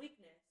illness, is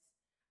weakness,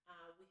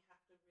 we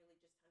have to really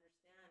just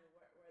understand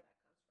where that comes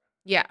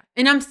from. Yeah.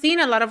 And I'm seeing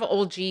a lot of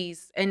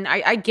OGs, and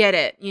I get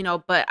it,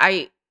 but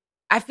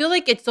I feel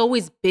like it's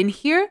always been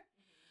here,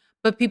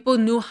 but people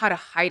knew how to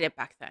hide it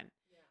back then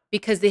Yeah,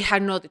 because they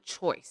had no other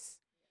choice.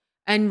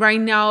 And right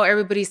now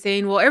everybody's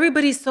saying, well,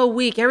 everybody's so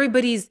weak,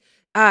 everybody's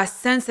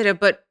sensitive,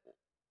 but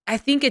I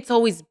think it's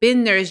always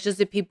been there. It's just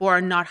that people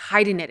are not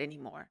hiding it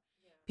anymore.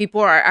 yeah,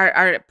 People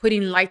are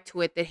putting light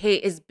to it that, hey,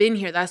 it's been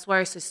here. That's why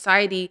our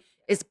society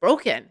is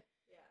broken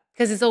yeah,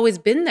 because it's always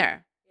been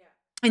there. yeah.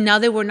 And now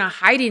that we're not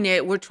hiding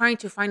it, we're trying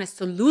to find a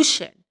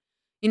solution.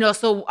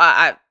 So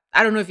I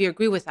don't know if you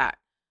agree with that.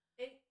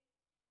 It,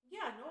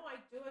 yeah, no, I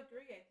do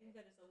agree. I think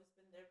that it's always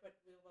been there, but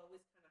we've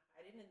always kind of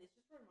hidden. And this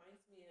just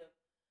reminds me of a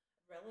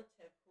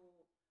relative who,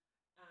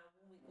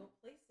 when we go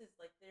places,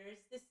 like there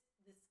is this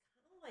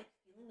kind of like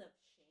feeling of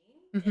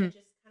shame and Hmm.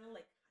 just kind of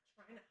like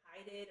trying to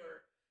hide it,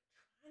 or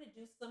trying to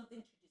do something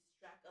to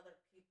distract other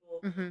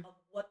people Hmm. of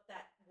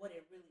what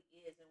it really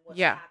is and what's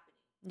Yeah. happening.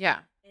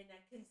 Yeah. And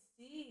I can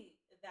see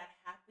that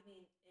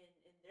happening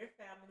in their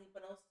family,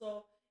 but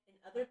also in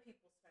other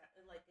people's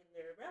family, like in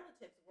their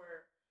relatives,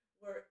 where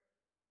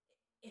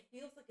it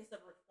feels like it's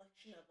a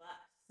reflection of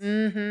us,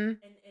 Hmm.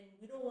 and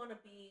we don't want to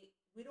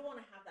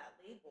have that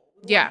label.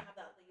 We don't want Yeah. to have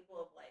that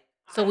label of like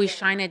So I we am.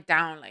 shine it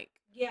down, like.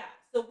 Yeah,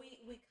 so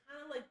we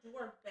kind of like do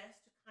our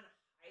best to kind of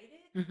hide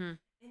it, Hmm.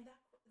 and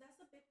that's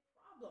a big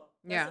problem.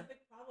 That's Yeah. a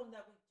big problem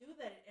that we do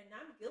that, and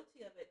I'm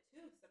guilty of it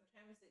too.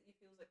 Sometimes it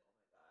feels like, oh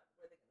my god,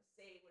 what are they gonna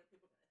say? What are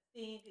people gonna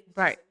think? And it's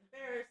Right. just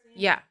embarrassing.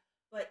 Yeah.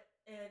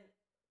 And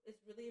it's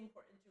really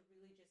important to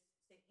really just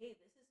say, hey,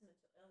 this is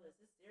mental illness.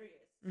 This is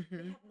serious.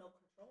 They Hmm. have no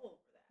control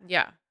over that,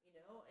 Yeah.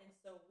 and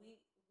so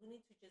we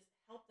need to just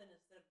help them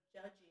instead of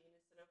judging,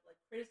 instead of like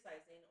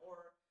criticizing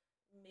or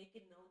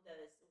making known that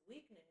it's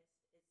weakness.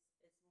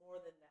 It's more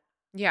than that.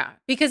 Yeah,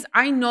 because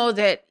I know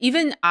that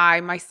even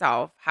I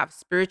myself have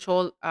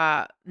spiritual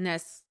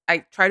ness. I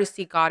try to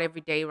see God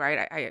every day,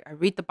 right? I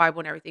read the Bible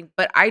and everything,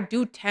 but I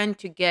do tend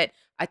to get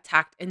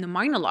attacked in the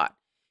mind a lot,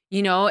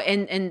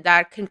 and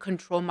that can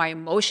control my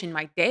emotion,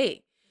 my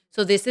day.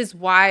 So this is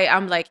why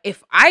I'm like,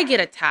 if I get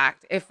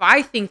attacked, if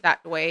I think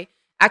that way,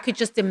 I could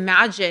just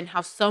imagine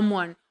how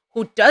someone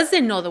who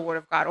doesn't know the word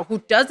of God or who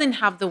doesn't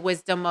have the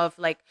wisdom of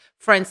like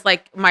friends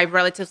like my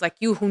relatives like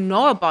you who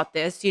know about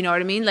this, you know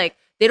what I mean? Like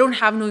they don't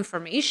have no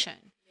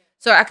information. Yeah,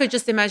 So I could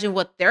just imagine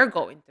what they're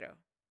going through.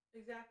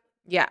 exactly.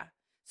 Yeah.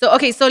 So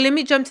okay, so let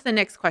me jump to the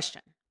next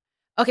question.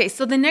 Okay,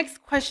 so the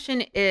next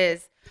question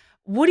is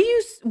what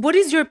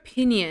is your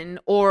opinion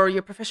or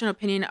your professional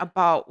opinion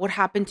about what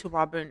happened to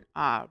Robin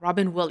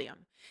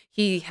Williams?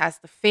 He has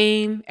the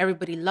fame,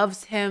 everybody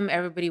loves him,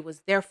 everybody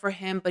was there for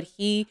him, but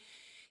he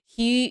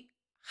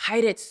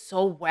hid it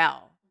so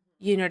well.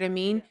 You know what I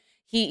mean?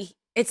 Yeah.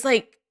 It's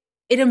like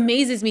it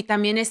amazes me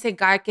también ese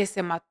guy que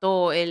se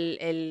mató,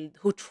 el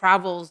who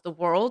travels the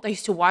world. I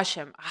used to watch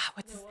him.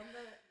 What's The his one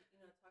that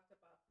talked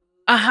about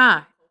food Uh-huh.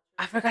 and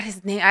I culture. forgot Yeah.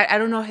 his name. I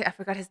don't know. I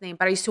forgot his name,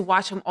 but I used to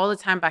watch him all the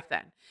time back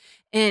then.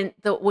 And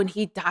when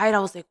he died, I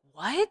was like,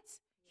 what?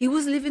 He Yeah.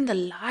 was living the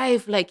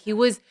life. Like he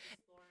was,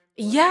 Exploring.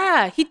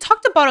 yeah. He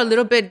talked about a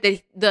little bit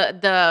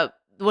the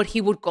what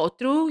he would go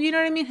through, you know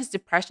what I mean? His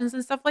depressions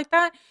and stuff like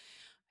that.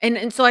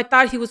 And so I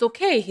thought he was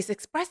okay. He's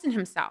expressing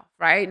himself,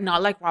 right?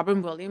 Not like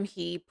Robin Williams.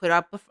 He put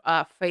up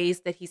a face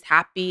that he's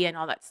happy and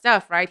all that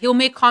stuff, right? He'll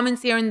make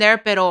comments here and there,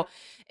 but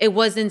it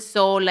wasn't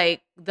so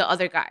like the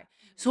other guy.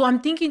 So I'm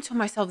thinking to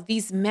myself,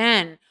 these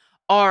men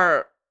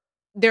are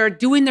they're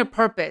doing their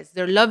purpose.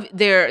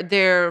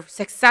 They're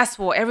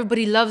successful.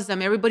 Everybody loves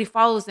them. Everybody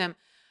follows them.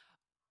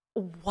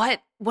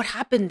 What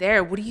happened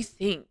there? What do you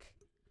think?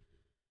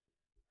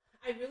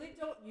 I really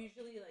don't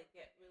usually like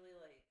get really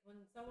like when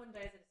someone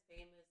dies that's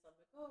famous. I'm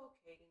like, oh,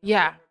 okay,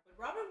 Yeah. whatever. But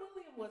Robert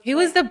Williams was He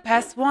was like, the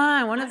best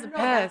one I of the don't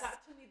know, that best.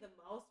 got to me the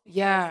most because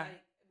Yeah.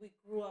 we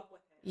grew up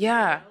with him.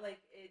 Yeah.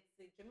 Like it's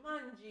the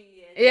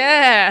Jumanji and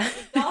Yeah.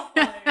 the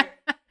Godfather,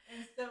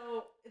 and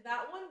so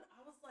that one I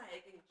was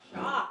like in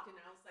shock, and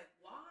I was like,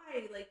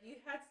 why? Like you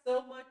had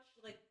so much,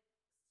 like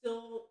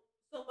still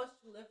so much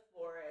to live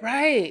for, and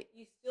Right.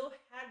 you still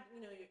had,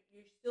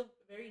 you're still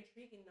very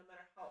intriguing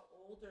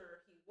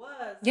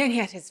Yeah, and he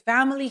had his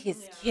family, his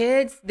Yeah.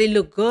 kids. They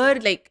look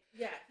good. Like,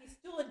 Yeah, he's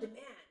still in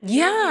demand.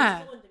 yeah.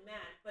 He's still in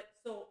demand. But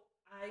so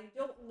I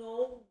don't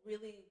know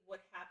really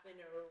what happened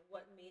or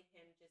what made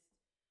him just,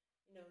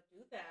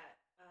 do that.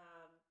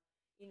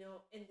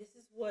 And this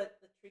is what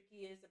the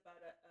tricky is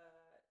about a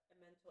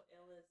mental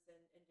illness and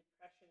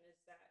depression is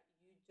that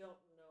you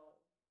don't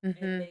know, and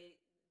Mm-hmm.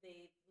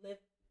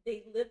 they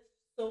live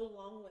so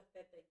long with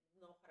it they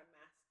know how to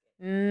mask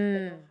it.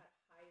 They know Mm. how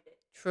to hide it.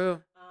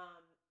 True.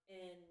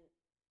 And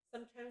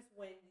sometimes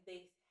when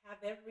they have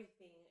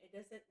everything, it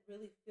doesn't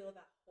really fill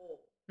that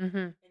hole.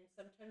 Mm-hmm. And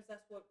sometimes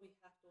that's what we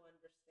have to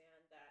understand,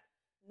 that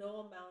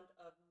no amount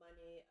of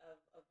money,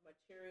 of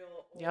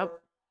material, Yep.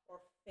 or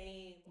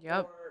fame,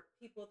 Yep. or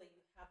people that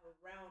you have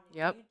around, if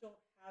Yep. you don't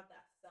have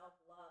that self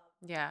love,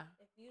 Yeah.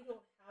 if you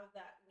don't have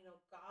that,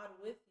 God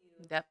with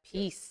you, That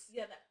peace.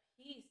 that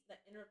peace,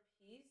 that inner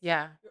peace,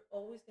 Yeah. you're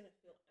always gonna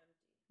feel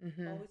empty.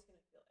 Mm-hmm. Always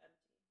gonna feel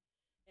empty.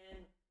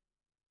 And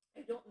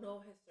I don't know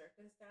his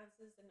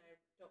circumstances, and I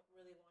don't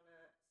really want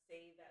to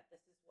say that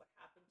this is what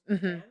happened to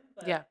Mm-hmm. him.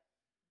 Yeah.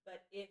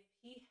 But if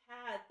he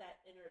had that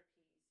inner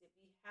peace, if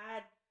he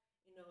had,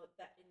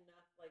 that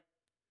enough, like,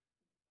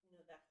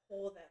 that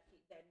hole that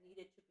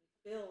needed to be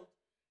filled,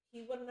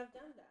 he wouldn't have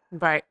done that,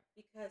 Right.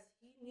 because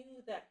he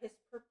knew that his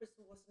purpose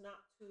was not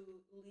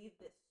to leave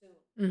this soon.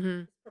 Mm-hmm.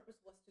 His purpose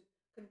was to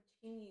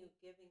continue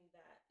giving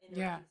that inner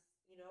Yeah. peace.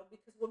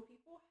 Because when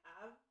people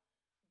have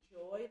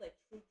joy, like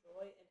true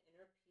joy and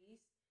inner peace,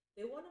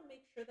 they want to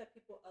make sure that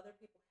other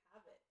people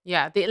have it.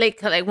 Yeah. They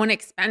like want to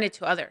expand it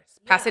to others,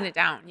 passing it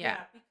down. Yeah.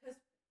 Yeah, because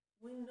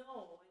we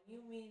know, and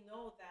you me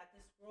know, that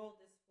this world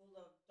is full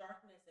of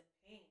darkness and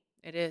pain,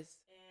 It is.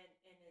 and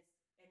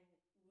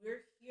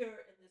we're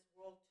here in this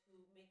world to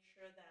make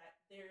sure that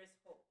there is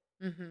hope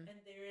Mm-hmm. and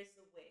there is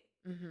a way,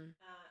 Mm-hmm.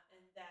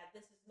 and that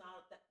this is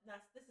not all that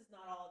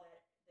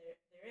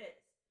there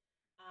is.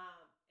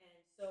 And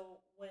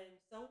so when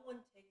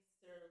someone takes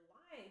their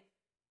life,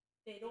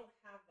 they don't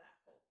have that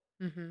hope,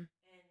 Mm-hmm.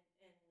 and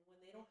when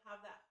they don't have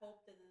that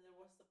hope, then there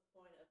was the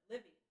point of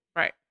living.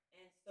 Right.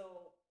 And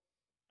so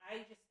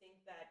I just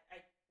think that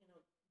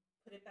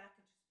put it back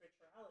into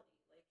spirituality.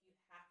 Like, you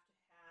have to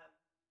have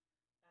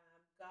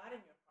God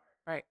in your heart.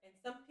 Right. And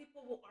some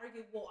people will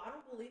argue, well, I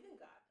don't believe in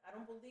God. I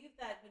don't believe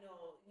that.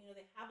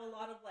 They have a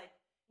lot of, like,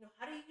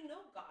 how do you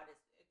know God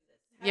exists?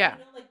 How do Yeah.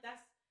 you know, like,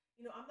 that's,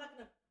 I'm not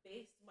gonna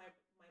base my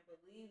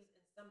beliefs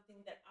in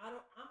something that I'm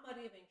not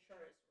even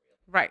sure is real.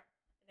 Right.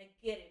 And I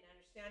get it, and I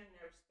understand, and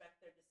I respect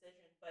their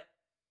decision, but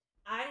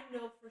I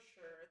know for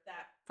sure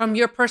that From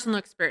your personal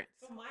experience.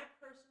 from my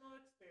personal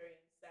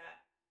experience,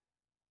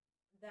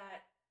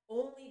 that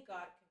only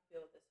God can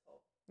fill this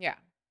hole. Yeah.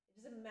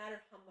 It doesn't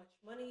matter how much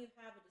money you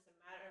have. It doesn't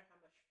matter how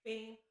much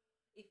fame.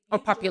 If Or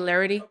you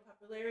popularity.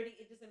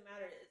 it doesn't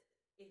matter.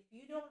 If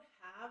you don't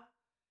have,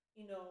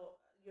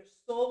 your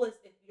soul is,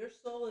 if your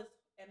soul is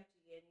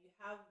empty and you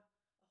have a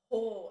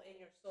hole in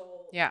your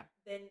soul, Yeah.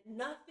 then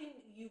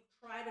nothing you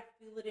try to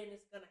fill it in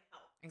is gonna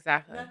help.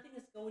 Exactly. Nothing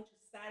is going to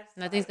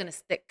satisfy. Nothing's gonna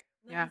stick.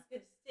 Nothing's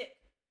gonna stick,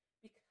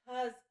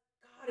 because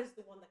God is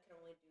the one that can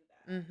only do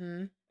that.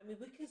 Mm-hmm. I mean,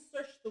 we can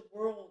search the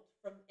world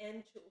from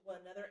end to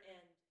another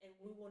end, and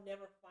we will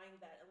never find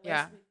that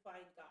unless we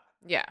find God.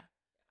 Yeah.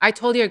 I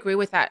totally agree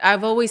with that.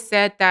 I've always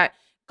said that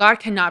God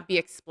cannot be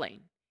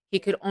explained. He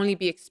could only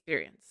be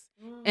experienced.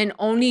 And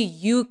only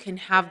you can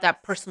have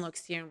that personal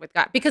experience with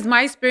God. Because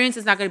my experience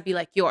is not going to be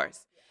like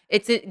yours.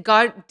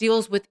 God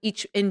deals with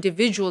each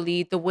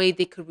individually the way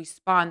they could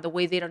respond, the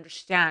way they'd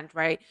understand,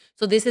 right?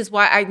 So this is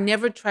why I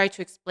never try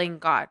to explain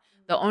God.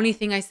 The only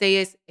thing I say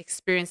is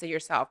experience it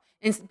yourself.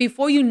 And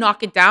before you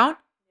knock it down,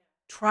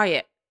 try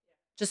it.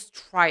 Just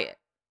try it.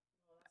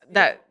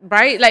 That,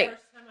 right? Like, the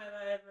first time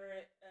I've ever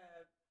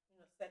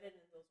said it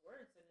in those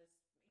words, and it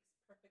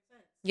makes perfect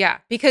sense. Yeah,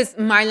 because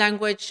my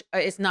language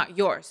is not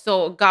yours.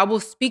 So God will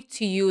speak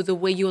to you the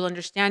way you'll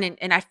understand it.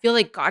 And I feel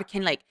like God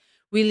can like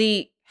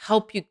really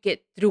help you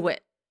get through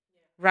it.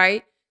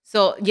 Right?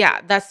 So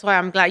yeah, that's why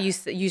I'm glad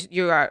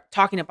you are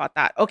talking about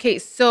that. Okay,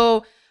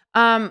 so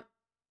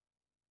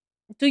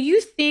do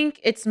you think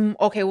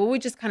okay, well we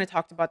just kind of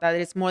talked about that.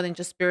 It's more than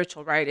just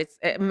spiritual, right? It's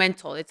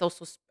mental. It's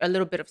also a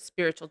little bit of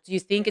spiritual. Do you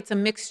think it's a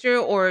mixture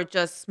or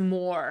just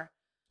more?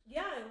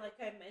 Yeah, and like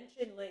I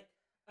mentioned, like,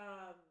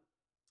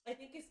 I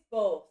think it's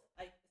both.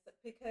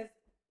 Because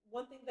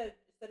one thing that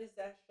studies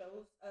that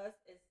shows us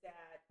is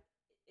that,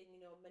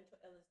 mental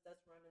illness does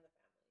run in the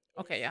family.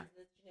 Okay, yeah.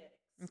 It's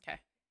genetics. Okay.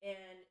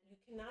 And you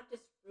cannot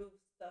disprove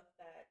stuff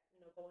that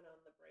going on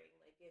in the brain.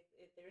 Like, if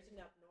there's an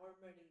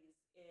abnormalities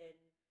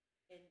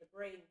in the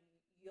brain,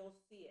 you'll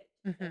see it.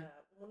 Mhm.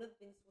 One of the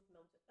things with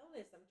mental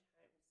illness,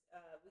 sometimes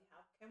we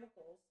have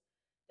chemicals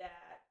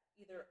that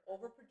either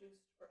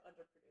overproduce or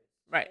underproduce.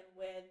 Right. And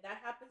when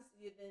that happens,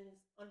 then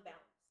it's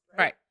unbalanced, Right.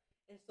 right?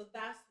 And so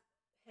that's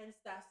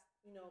mental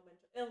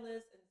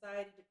illness,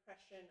 anxiety,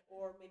 depression,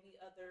 or maybe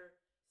other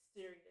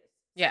serious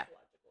Yeah.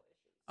 psychological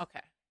issues.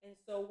 Okay. And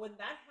so when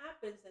that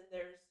happens and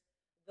there's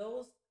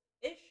those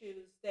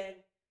issues,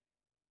 then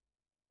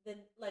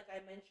like I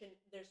mentioned,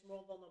 there's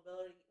more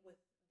vulnerability with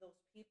those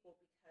people,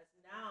 because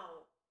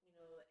now,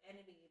 the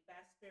enemy,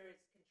 bad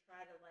spirits can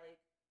try to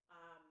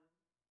um,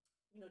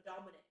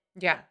 dominate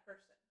Yeah. that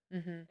person.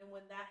 Mhm. And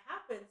when that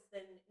happens,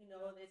 then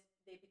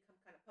they become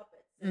kind of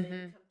puppets, and they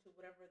Mhm. become to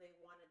whatever they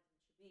wanted them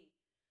to be.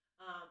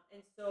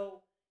 And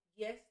so,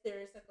 yes,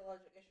 there is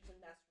psychological issues,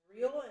 and that's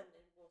real, and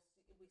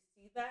we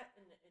see that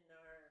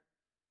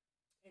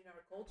in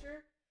our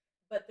culture.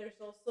 But there's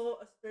also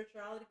a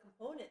spirituality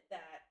component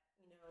that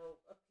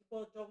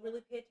people don't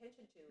really pay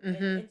attention to,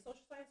 Mhm. and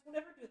social science will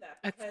never do that,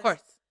 Of because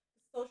course.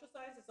 social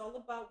science is all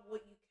about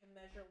what you can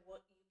measure,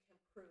 what you can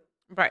prove.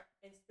 Right.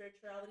 And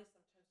spirituality,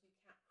 sometimes you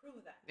can't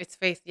prove that. It's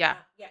faith.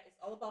 Yeah. Yeah, it's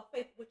all about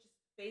faith, which is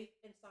faith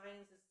and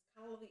science is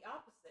kind of the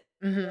opposite.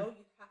 Mhm.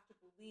 You have to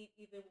believe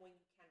even when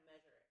you can't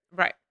measure it.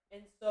 Right.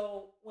 And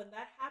so when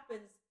that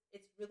happens,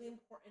 it's really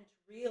important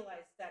to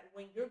realize that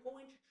when you're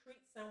going to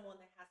treat someone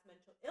that has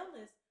mental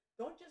illness,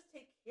 don't just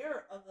take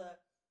care of the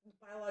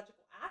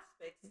biological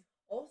aspects,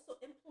 also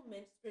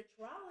implement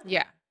spirituality,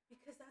 Yeah.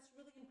 because that's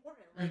really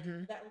important. Like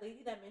Mhm. that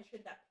lady that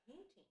mentioned that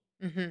painting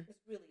Mhm. is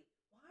really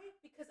why?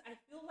 Because I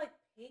feel like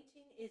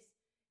painting is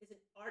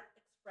an art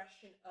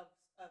expression of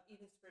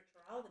even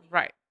spirituality,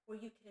 Right. where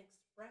you can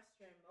express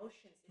your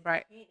emotions in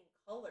Right. paint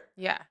and color.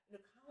 Yeah. Kind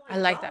of I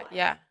like like God. that.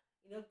 Yeah.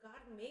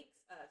 God makes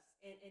us,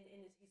 and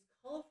he's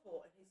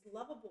colorful, and he's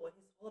lovable, and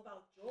he's all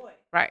about joy.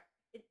 Right.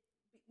 It,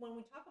 when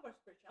we talk about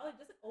spirituality, it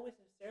doesn't always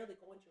necessarily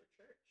go into a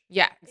church.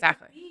 Yeah. It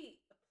Exactly. could be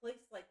a place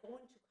like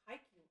going to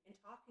hiking and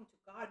talking to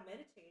God,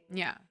 meditating,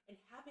 Yeah. and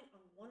having a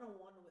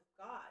one-on-one with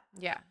God.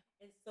 Yeah.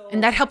 And so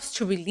And that helps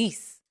to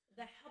release.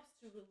 that helps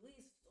to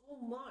release so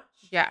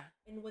much. Yeah.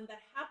 And when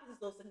that happens,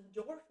 those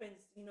endorphins,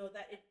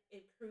 that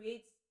it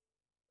creates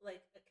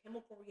like a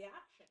chemical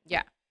reaction.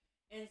 Yeah.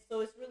 And so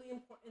it's really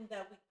important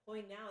that we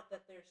point out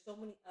that there's so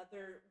many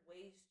other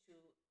ways to,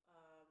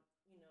 um,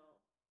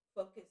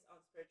 focus on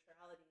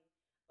spirituality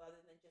rather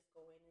than just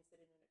going and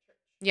sitting in a church.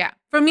 Yeah.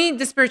 For me,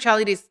 the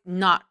spirituality is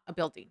not a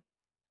building.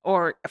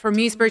 Or for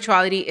me,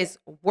 spirituality is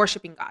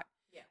worshiping God.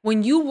 Yeah.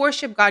 When you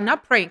worship God,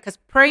 not praying, because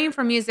praying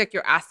for me is like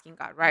you're asking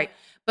God, right? Yeah.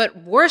 But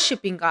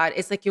worshiping God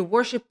is like you're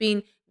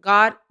worshiping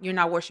God, you're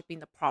not worshiping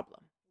the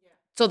problem. Yeah.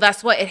 So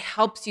that's why it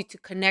helps you to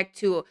connect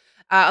to,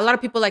 a lot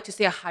of people like to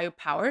say a higher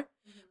power,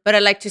 but I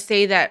like to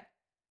say that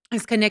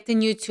it's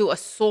connecting you to a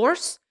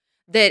source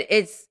that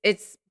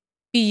it's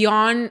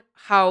beyond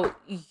how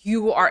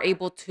you are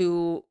able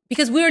to,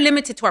 because we are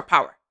limited to our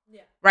power.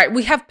 Yeah. Right?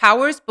 We have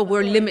powers, but we're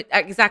Authority. limited.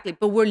 Exactly.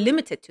 But we're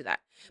limited to that.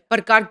 Yeah.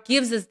 But God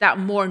gives us that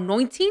more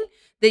anointing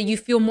that you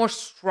feel more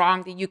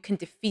strong that you can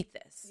defeat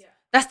this. Yeah.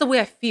 That's the way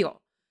I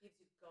feel. Gives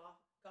you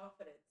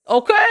confidence.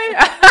 Okay.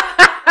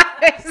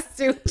 It's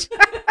huge.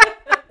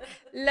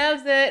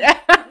 Loves it.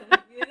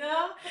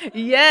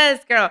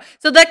 Yes, girl.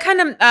 So that kind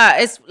of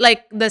is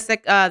like the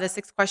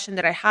sixth question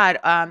that I had.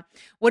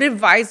 What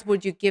advice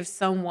would you give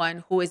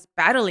someone who is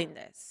battling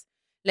this?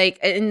 Like,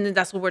 and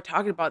that's what we're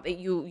talking about. That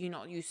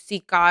you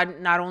seek God,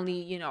 not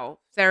only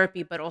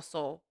therapy, but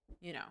also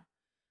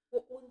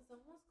Well, when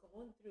someone's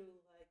going through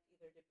like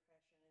either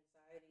depression,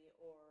 anxiety,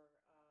 or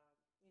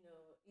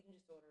eating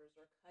disorders,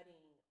 or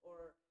cutting,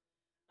 or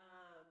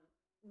um,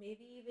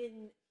 maybe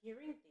even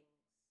hearing things,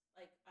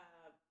 like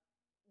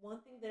one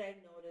thing that I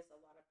notice a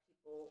lot of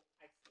people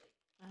isolate.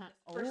 Uh-huh.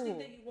 The first thing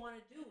Oh. that you want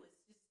to do is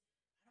just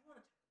I don't want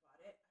to talk about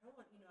it. I don't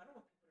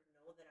want people to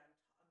know that I'm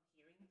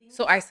hearing things.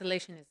 So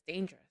isolation is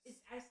dangerous.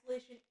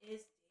 Isolation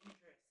is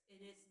dangerous.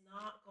 It is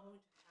not going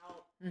to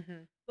help.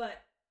 Mm-hmm.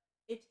 But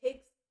it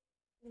takes,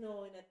 and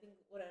I think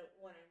what I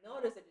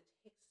notice that it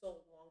takes so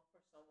long for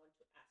someone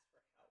to ask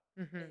for help.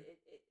 Mm-hmm. You hear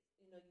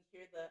you have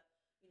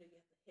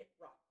to hit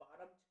rock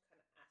bottom to kind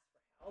of ask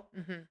for help.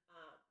 Mm-hmm.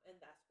 And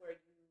that's where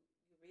you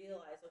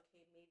realize,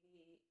 okay,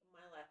 maybe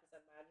my life is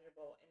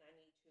unmanageable, and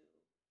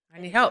I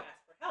need help. To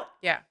ask for help.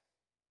 Yeah.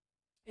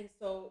 And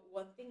so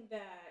one thing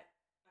that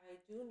I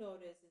do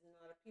notice is a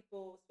lot of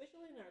people,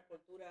 especially in our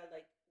cultura,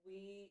 like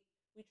we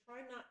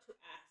try not to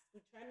ask. We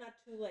try not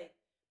to like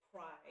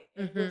pry,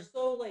 and we're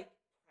so like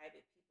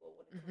private people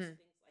when it comes to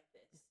things like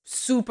this.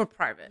 Super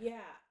private.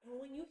 Yeah, and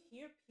when you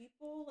hear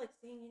people like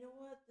saying, you know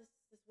what, this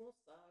world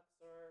sucks,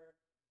 or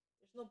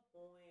there's no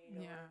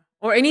point,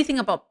 or anything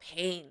about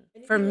pain.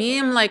 For Anything me,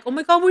 about- I'm like, oh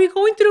my God, what are you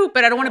going through?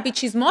 But I don't want to be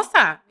Yeah.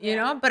 chismosa,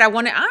 Yeah. but I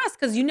want to ask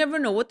because you never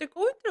know what they're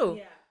going through.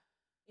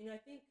 Yeah, I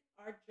think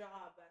our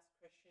job as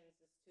Christians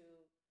is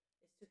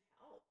to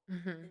help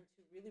Mm-hmm. and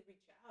to really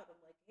reach out.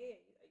 I'm like, hey,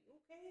 are you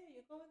okay? Are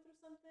you going through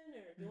something,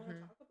 or do you want to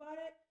Mhm. talk about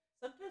it?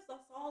 Sometimes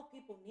that's all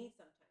people need.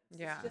 Sometimes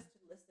Yeah. it's just to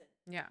listen.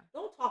 Yeah.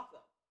 Don't talk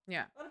though.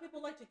 Yeah. A lot of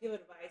people like to give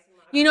advice. And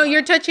not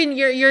You're talk. touching,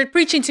 you're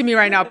preaching to me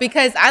right now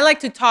because I like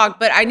to talk,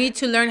 but I need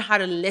to learn how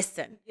to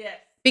listen. Yes.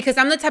 Because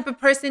I'm the type of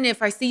person,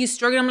 if I see you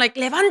struggling, I'm like,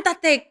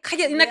 levántate,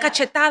 cállate, una Yeah.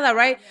 cachetada,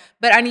 right? Yeah.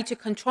 But I need to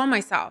control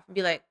myself and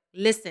be like,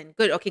 listen,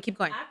 good, okay, keep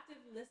going. Active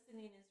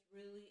listening is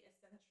really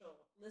essential.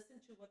 Listen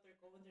to what they're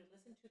going through.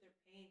 Listen to their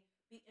pain.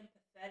 Be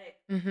empathetic.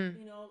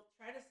 Mm-hmm.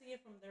 Try to see it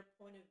from their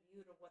point of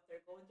view to what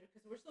they're going through.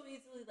 Because we're so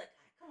easily like,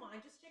 come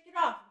on, just check it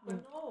off.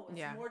 But no, it's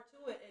Yeah. more to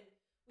it. And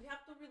we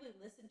have to really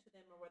listen to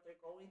them or what they're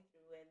going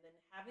through. And then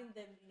having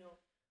them,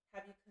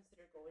 have you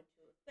considered going to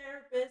a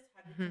therapist?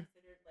 Have you Mhm.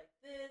 considered like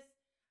this?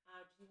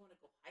 Do you want to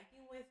go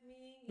hiking with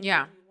me?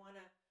 Yeah. Do you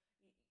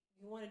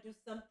want to do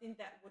something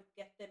that would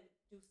get them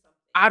to do something?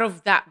 Out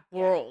of that Yeah.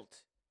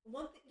 world.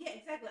 One thing, yeah,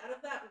 exactly. Out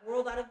of that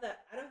world, out of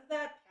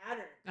that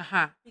pattern.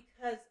 Uh-huh.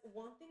 Because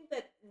one thing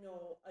that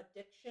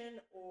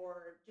addiction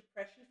or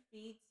depression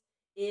feeds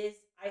is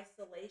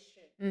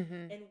isolation.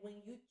 Mhm. And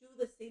when you do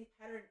the same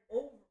pattern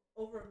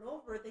over and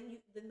over,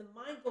 then the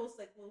mind goes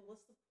like, well,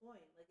 what's the point?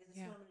 Like, is this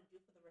Yeah. what I'm going to do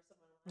for the rest of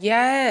my life?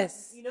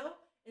 Yes.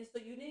 And so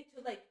you need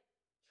to like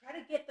try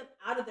to get them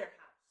out of their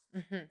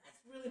house. Mhm.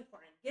 That's really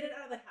important. Get it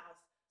out of the house.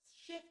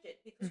 Shift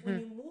it, because when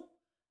Mhm. you move,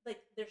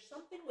 like there's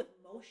something with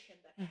motion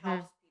that Mhm.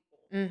 helps people.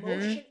 Mhm.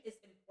 Motion is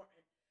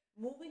important.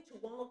 Moving to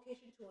one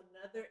location to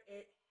another,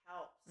 it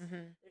helps.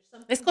 Mhm. There's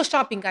something. Let's go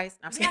shopping, guys.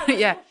 I'm Yeah, saying, let's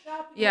yeah. go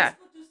shopping. Yeah. Let's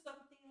go do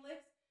something.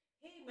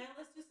 Hey man,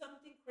 let's do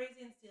something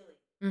crazy and silly.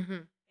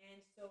 Mhm.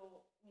 And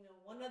so,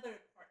 one other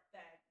part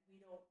that we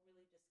don't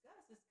really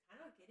discuss is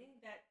kind of getting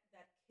that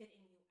kid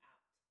in you out.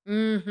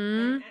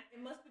 Mhm. And it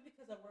must be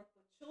because I work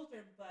with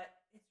children,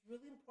 but it's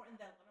really important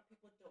that a lot of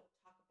people don't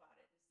talk about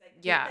it. It's like,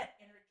 Yeah. get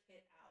that inner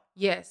kid out.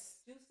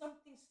 Yes. Do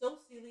something so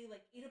silly,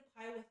 like eat a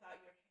pie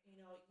without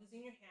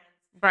using your hands,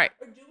 Right.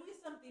 or doing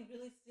something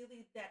really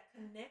silly that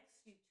connects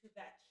you to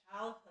that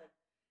childhood,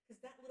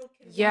 because that little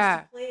kid Yeah.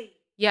 wants to play.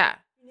 Yeah.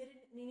 You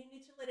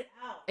need to let it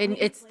out. And You need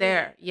to it's play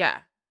there. it.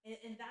 Yeah.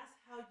 And that's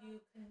how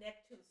you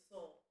connect to the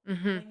soul.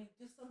 Mhm. When you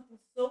do something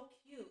so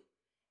cute,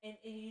 and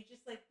you're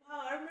just like,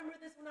 wow, I remember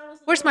this when I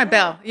was a Where's little my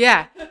bell? girl.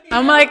 Yeah. You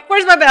I'm know? like,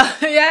 where's my bell?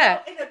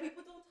 Yeah. And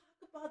people don't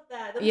talk about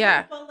that. They don't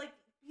Yeah. talk about like,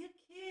 be a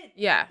kid.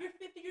 Yeah. You're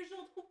 50 years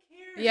old. Who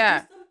cares? Yeah.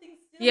 Do something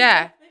silly.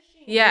 Yeah. Go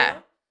fishing.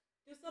 Yeah.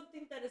 Do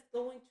something that is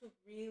going to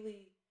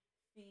really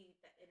feed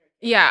that inner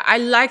kid. Yeah, I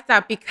like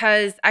that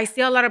because I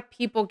see a lot of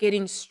people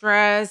getting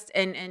stressed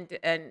and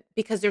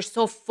because they're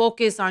so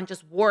focused on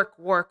just work,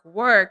 work,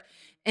 work.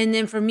 And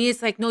then for me,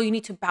 it's like, no, you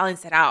need to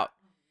balance it out.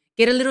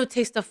 Get a little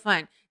taste of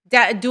fun.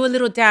 Do a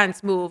little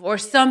dance move or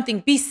something.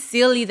 Be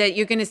silly that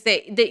you're gonna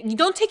say that you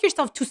don't take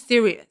yourself too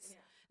serious.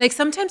 Like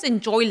sometimes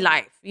enjoy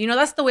life.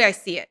 That's the way I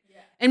see it.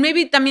 And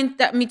maybe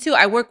me too.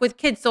 I work with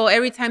kids, so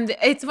every time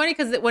it's funny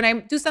because when I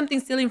do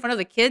something silly in front of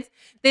the kids,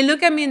 they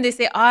look at me and they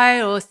say, "I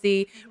don't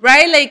see,"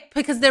 right? Like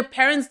because their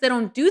parents they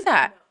don't do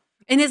that,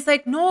 and it's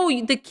like, no,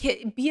 the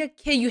kid, be a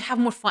kid. You have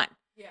more fun.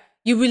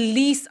 You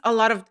release a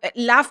lot of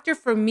laughter.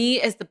 For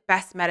me, is the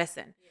best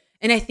medicine.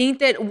 And I think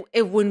that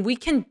when we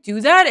can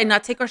do that and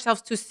not take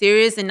ourselves too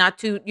serious and not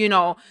too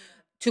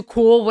too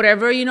cool,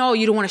 whatever, you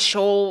don't want to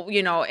show,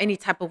 any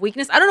type of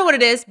weakness. I don't know what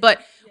it is,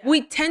 but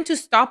we tend to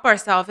stop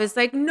ourselves. It's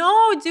like,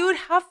 no, dude,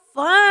 have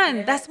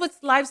fun. That's what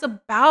life's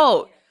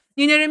about.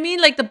 You know what I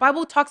mean? Like the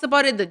Bible talks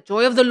about it, the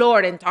joy of the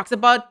Lord, and talks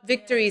about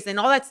victories and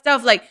all that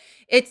stuff. Like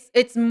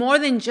it's more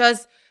than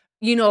just,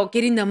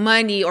 getting the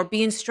money or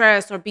being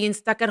stressed or being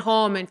stuck at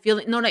home and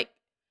feeling no, like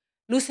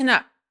loosen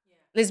up.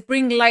 Let's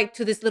bring light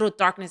to this little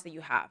darkness that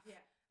you have.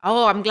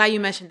 Oh, I'm glad you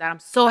mentioned that. I'm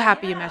so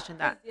happy you mentioned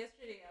that.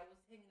 Yesterday I was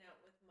hanging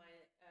out with my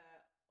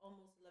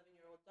almost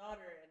 11-year-old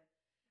daughter, and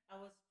I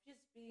was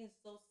just being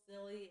so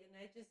silly, and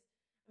that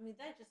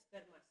just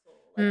fed my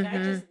soul. Like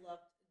I just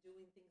loved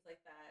doing things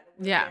like that. I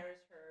would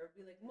embarrass her,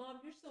 be like,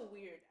 "Mom, you're so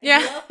weird." I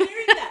love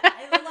hearing that.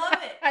 I love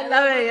it. I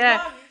love it. Yeah.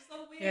 Mom, you're so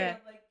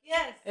weird. I'm like,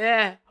 yes.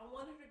 Yeah. I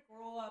want her to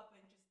grow up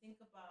and just think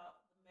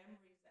about the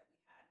memories that we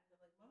had. And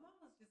they're like, my mom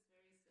was just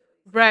very silly.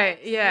 Right.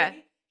 So Yeah.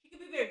 maybe she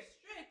could be very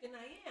strict, and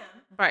I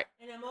am. Right.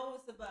 And I'm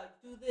always about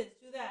do this,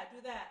 do that,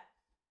 do that.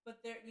 But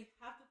you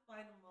have to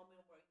find a moment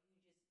where you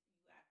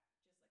act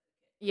just like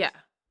a kid. Yeah.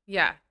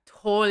 Yeah.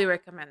 Totally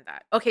recommend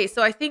that. Okay,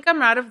 so I think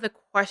I'm out of the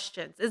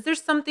questions. Is there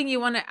something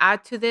you want to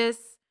add to this?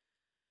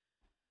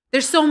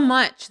 There's so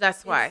much.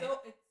 That's why.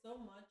 It's so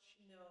much.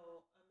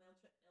 Mental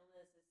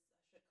illness is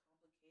such a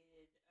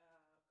complicated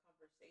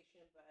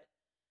conversation, but I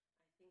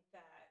think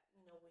that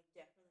we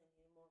definitely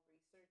need more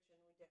research, and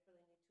we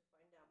definitely need to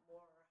find out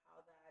more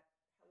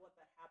what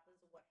that happens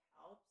and what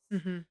helps.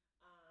 Mm-hmm.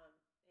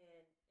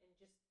 And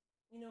just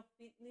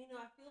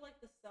I feel like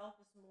the self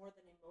is more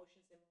than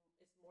emotions, and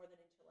it's more than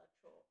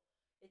intellectual.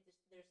 There's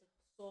a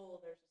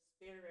soul, there's a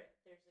spirit,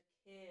 there's a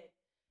kid,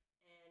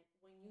 and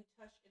when you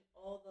touch in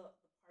all the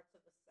parts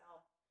of the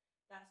self,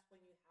 that's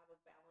when you have a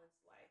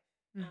balanced life.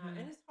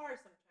 And it's hard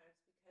sometimes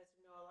because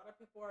a lot of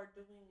people are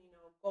doing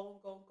go and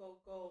go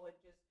go go and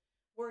just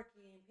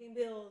working and paying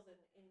bills, and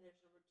there's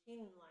a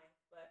routine in life.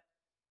 But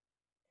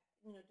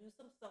do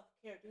some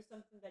self-care, do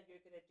something that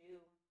you're gonna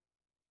do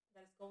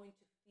that's going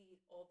to feed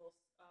all those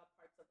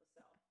parts of the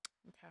self.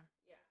 Okay.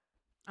 Yeah.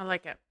 I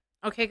like it.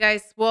 Okay,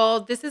 guys. Well,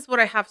 this is what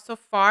I have so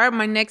far.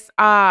 My next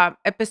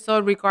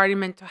episode regarding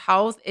mental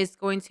health is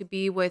going to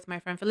be with my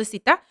friend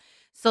Felicita.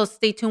 So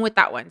stay tuned with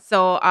that one.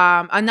 So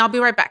and I'll be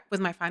right back with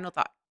my final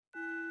thought.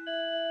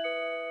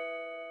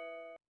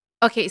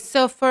 Okay,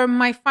 so for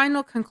my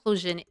final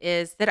conclusion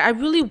is that I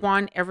really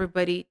want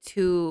everybody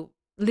to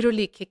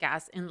literally kick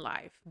ass in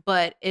life,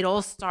 but it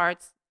all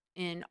starts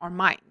in our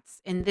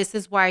minds. And this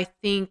is why I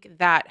think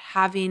that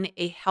having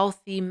a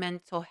healthy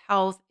mental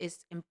health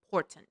is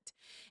important.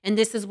 And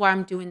this is why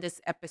I'm doing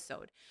this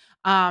episode,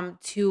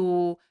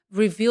 to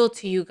reveal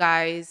to you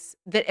guys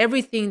that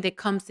everything that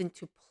comes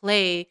into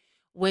play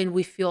when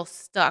we feel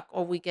stuck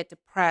or we get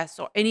depressed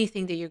or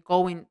anything that you're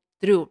going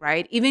through,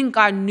 right? Even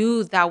God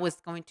knew that was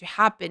going to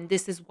happen.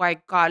 This is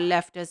why God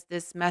left us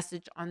this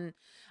message on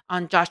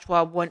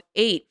Joshua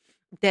 1:8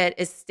 that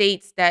it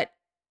states that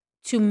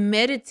to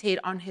meditate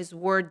on his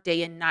word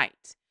day and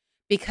night,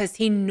 because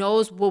he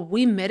knows what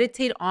we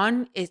meditate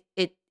on is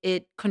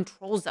it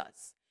controls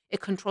us. It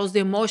controls the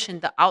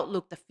emotion, the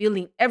outlook, the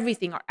feeling,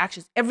 everything, our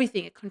actions,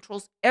 everything. It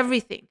controls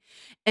everything.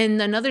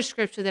 And another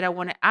scripture that I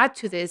want to add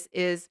to this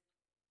is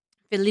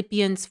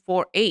Philippians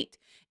 4:8.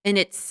 And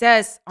it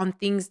says on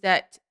things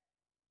that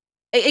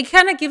it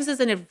kind of gives us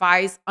an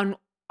advice on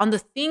the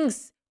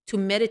things to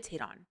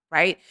meditate on,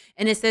 right?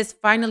 And it says,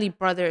 finally,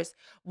 brothers,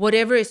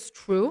 whatever is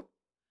true,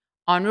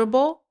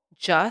 honorable,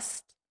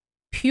 just,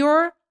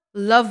 pure,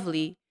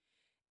 lovely,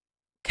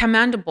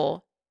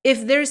 commendable,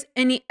 if there's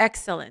any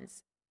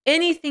excellence,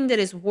 anything that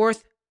is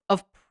worth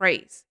of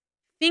praise,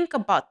 think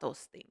about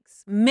those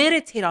things.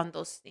 Meditate on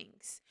those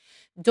things.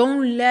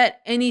 Don't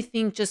let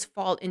anything just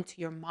fall into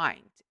your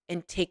mind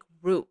and take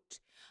root.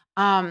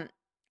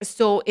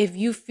 So if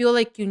you feel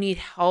like you need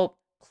help,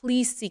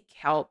 please seek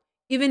help,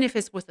 even if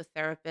it's with a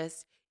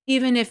therapist,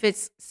 even if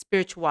it's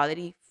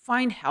spirituality,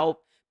 find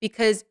help,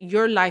 because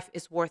your life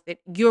is worth it.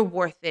 You're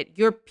worth it.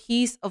 Your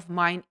peace of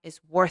mind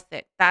is worth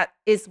it. That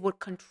is what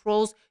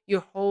controls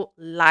your whole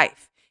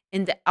life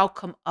and the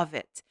outcome of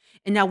it.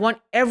 And I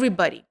want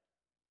everybody,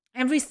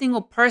 every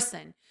single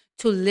person,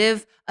 to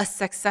live a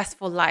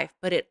successful life,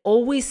 but it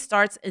always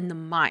starts in the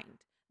mind.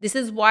 This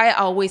is why I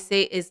always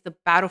say is the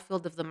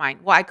battlefield of the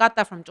mind. Well, I got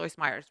that from Joyce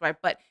Myers, right?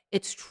 But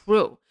it's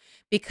true,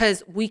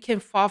 because we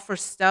can fall for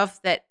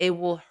stuff that it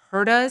will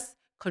hurt us,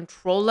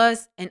 control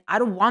us, and I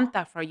don't want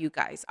that for you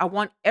guys. I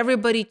want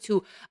everybody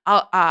to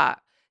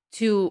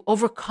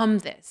overcome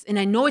this, and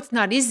I know it's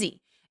not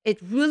easy. It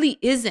really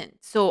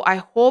isn't. So I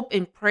hope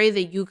and pray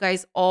that you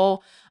guys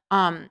all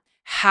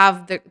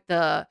have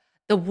the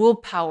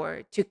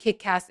willpower to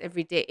kick ass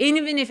every day, and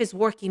even if it's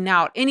working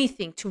out,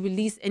 anything to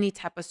release any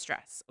type of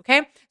stress.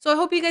 Okay, so I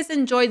hope you guys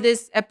enjoyed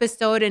this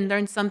episode and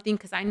learned something,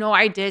 because I know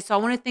I did. So I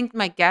want to thank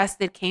my guests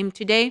that came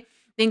today.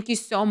 Thank you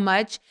so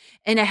much.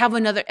 And I have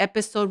another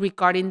episode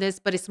regarding this,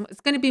 but it's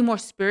going to be more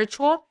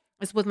spiritual.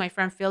 It's with my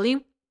friend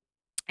Philly.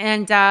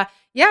 And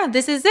yeah,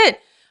 this is it.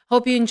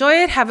 Hope you enjoy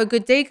it. Have a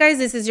good day, guys.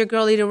 This is your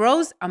girl Lita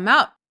Rose. I'm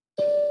out.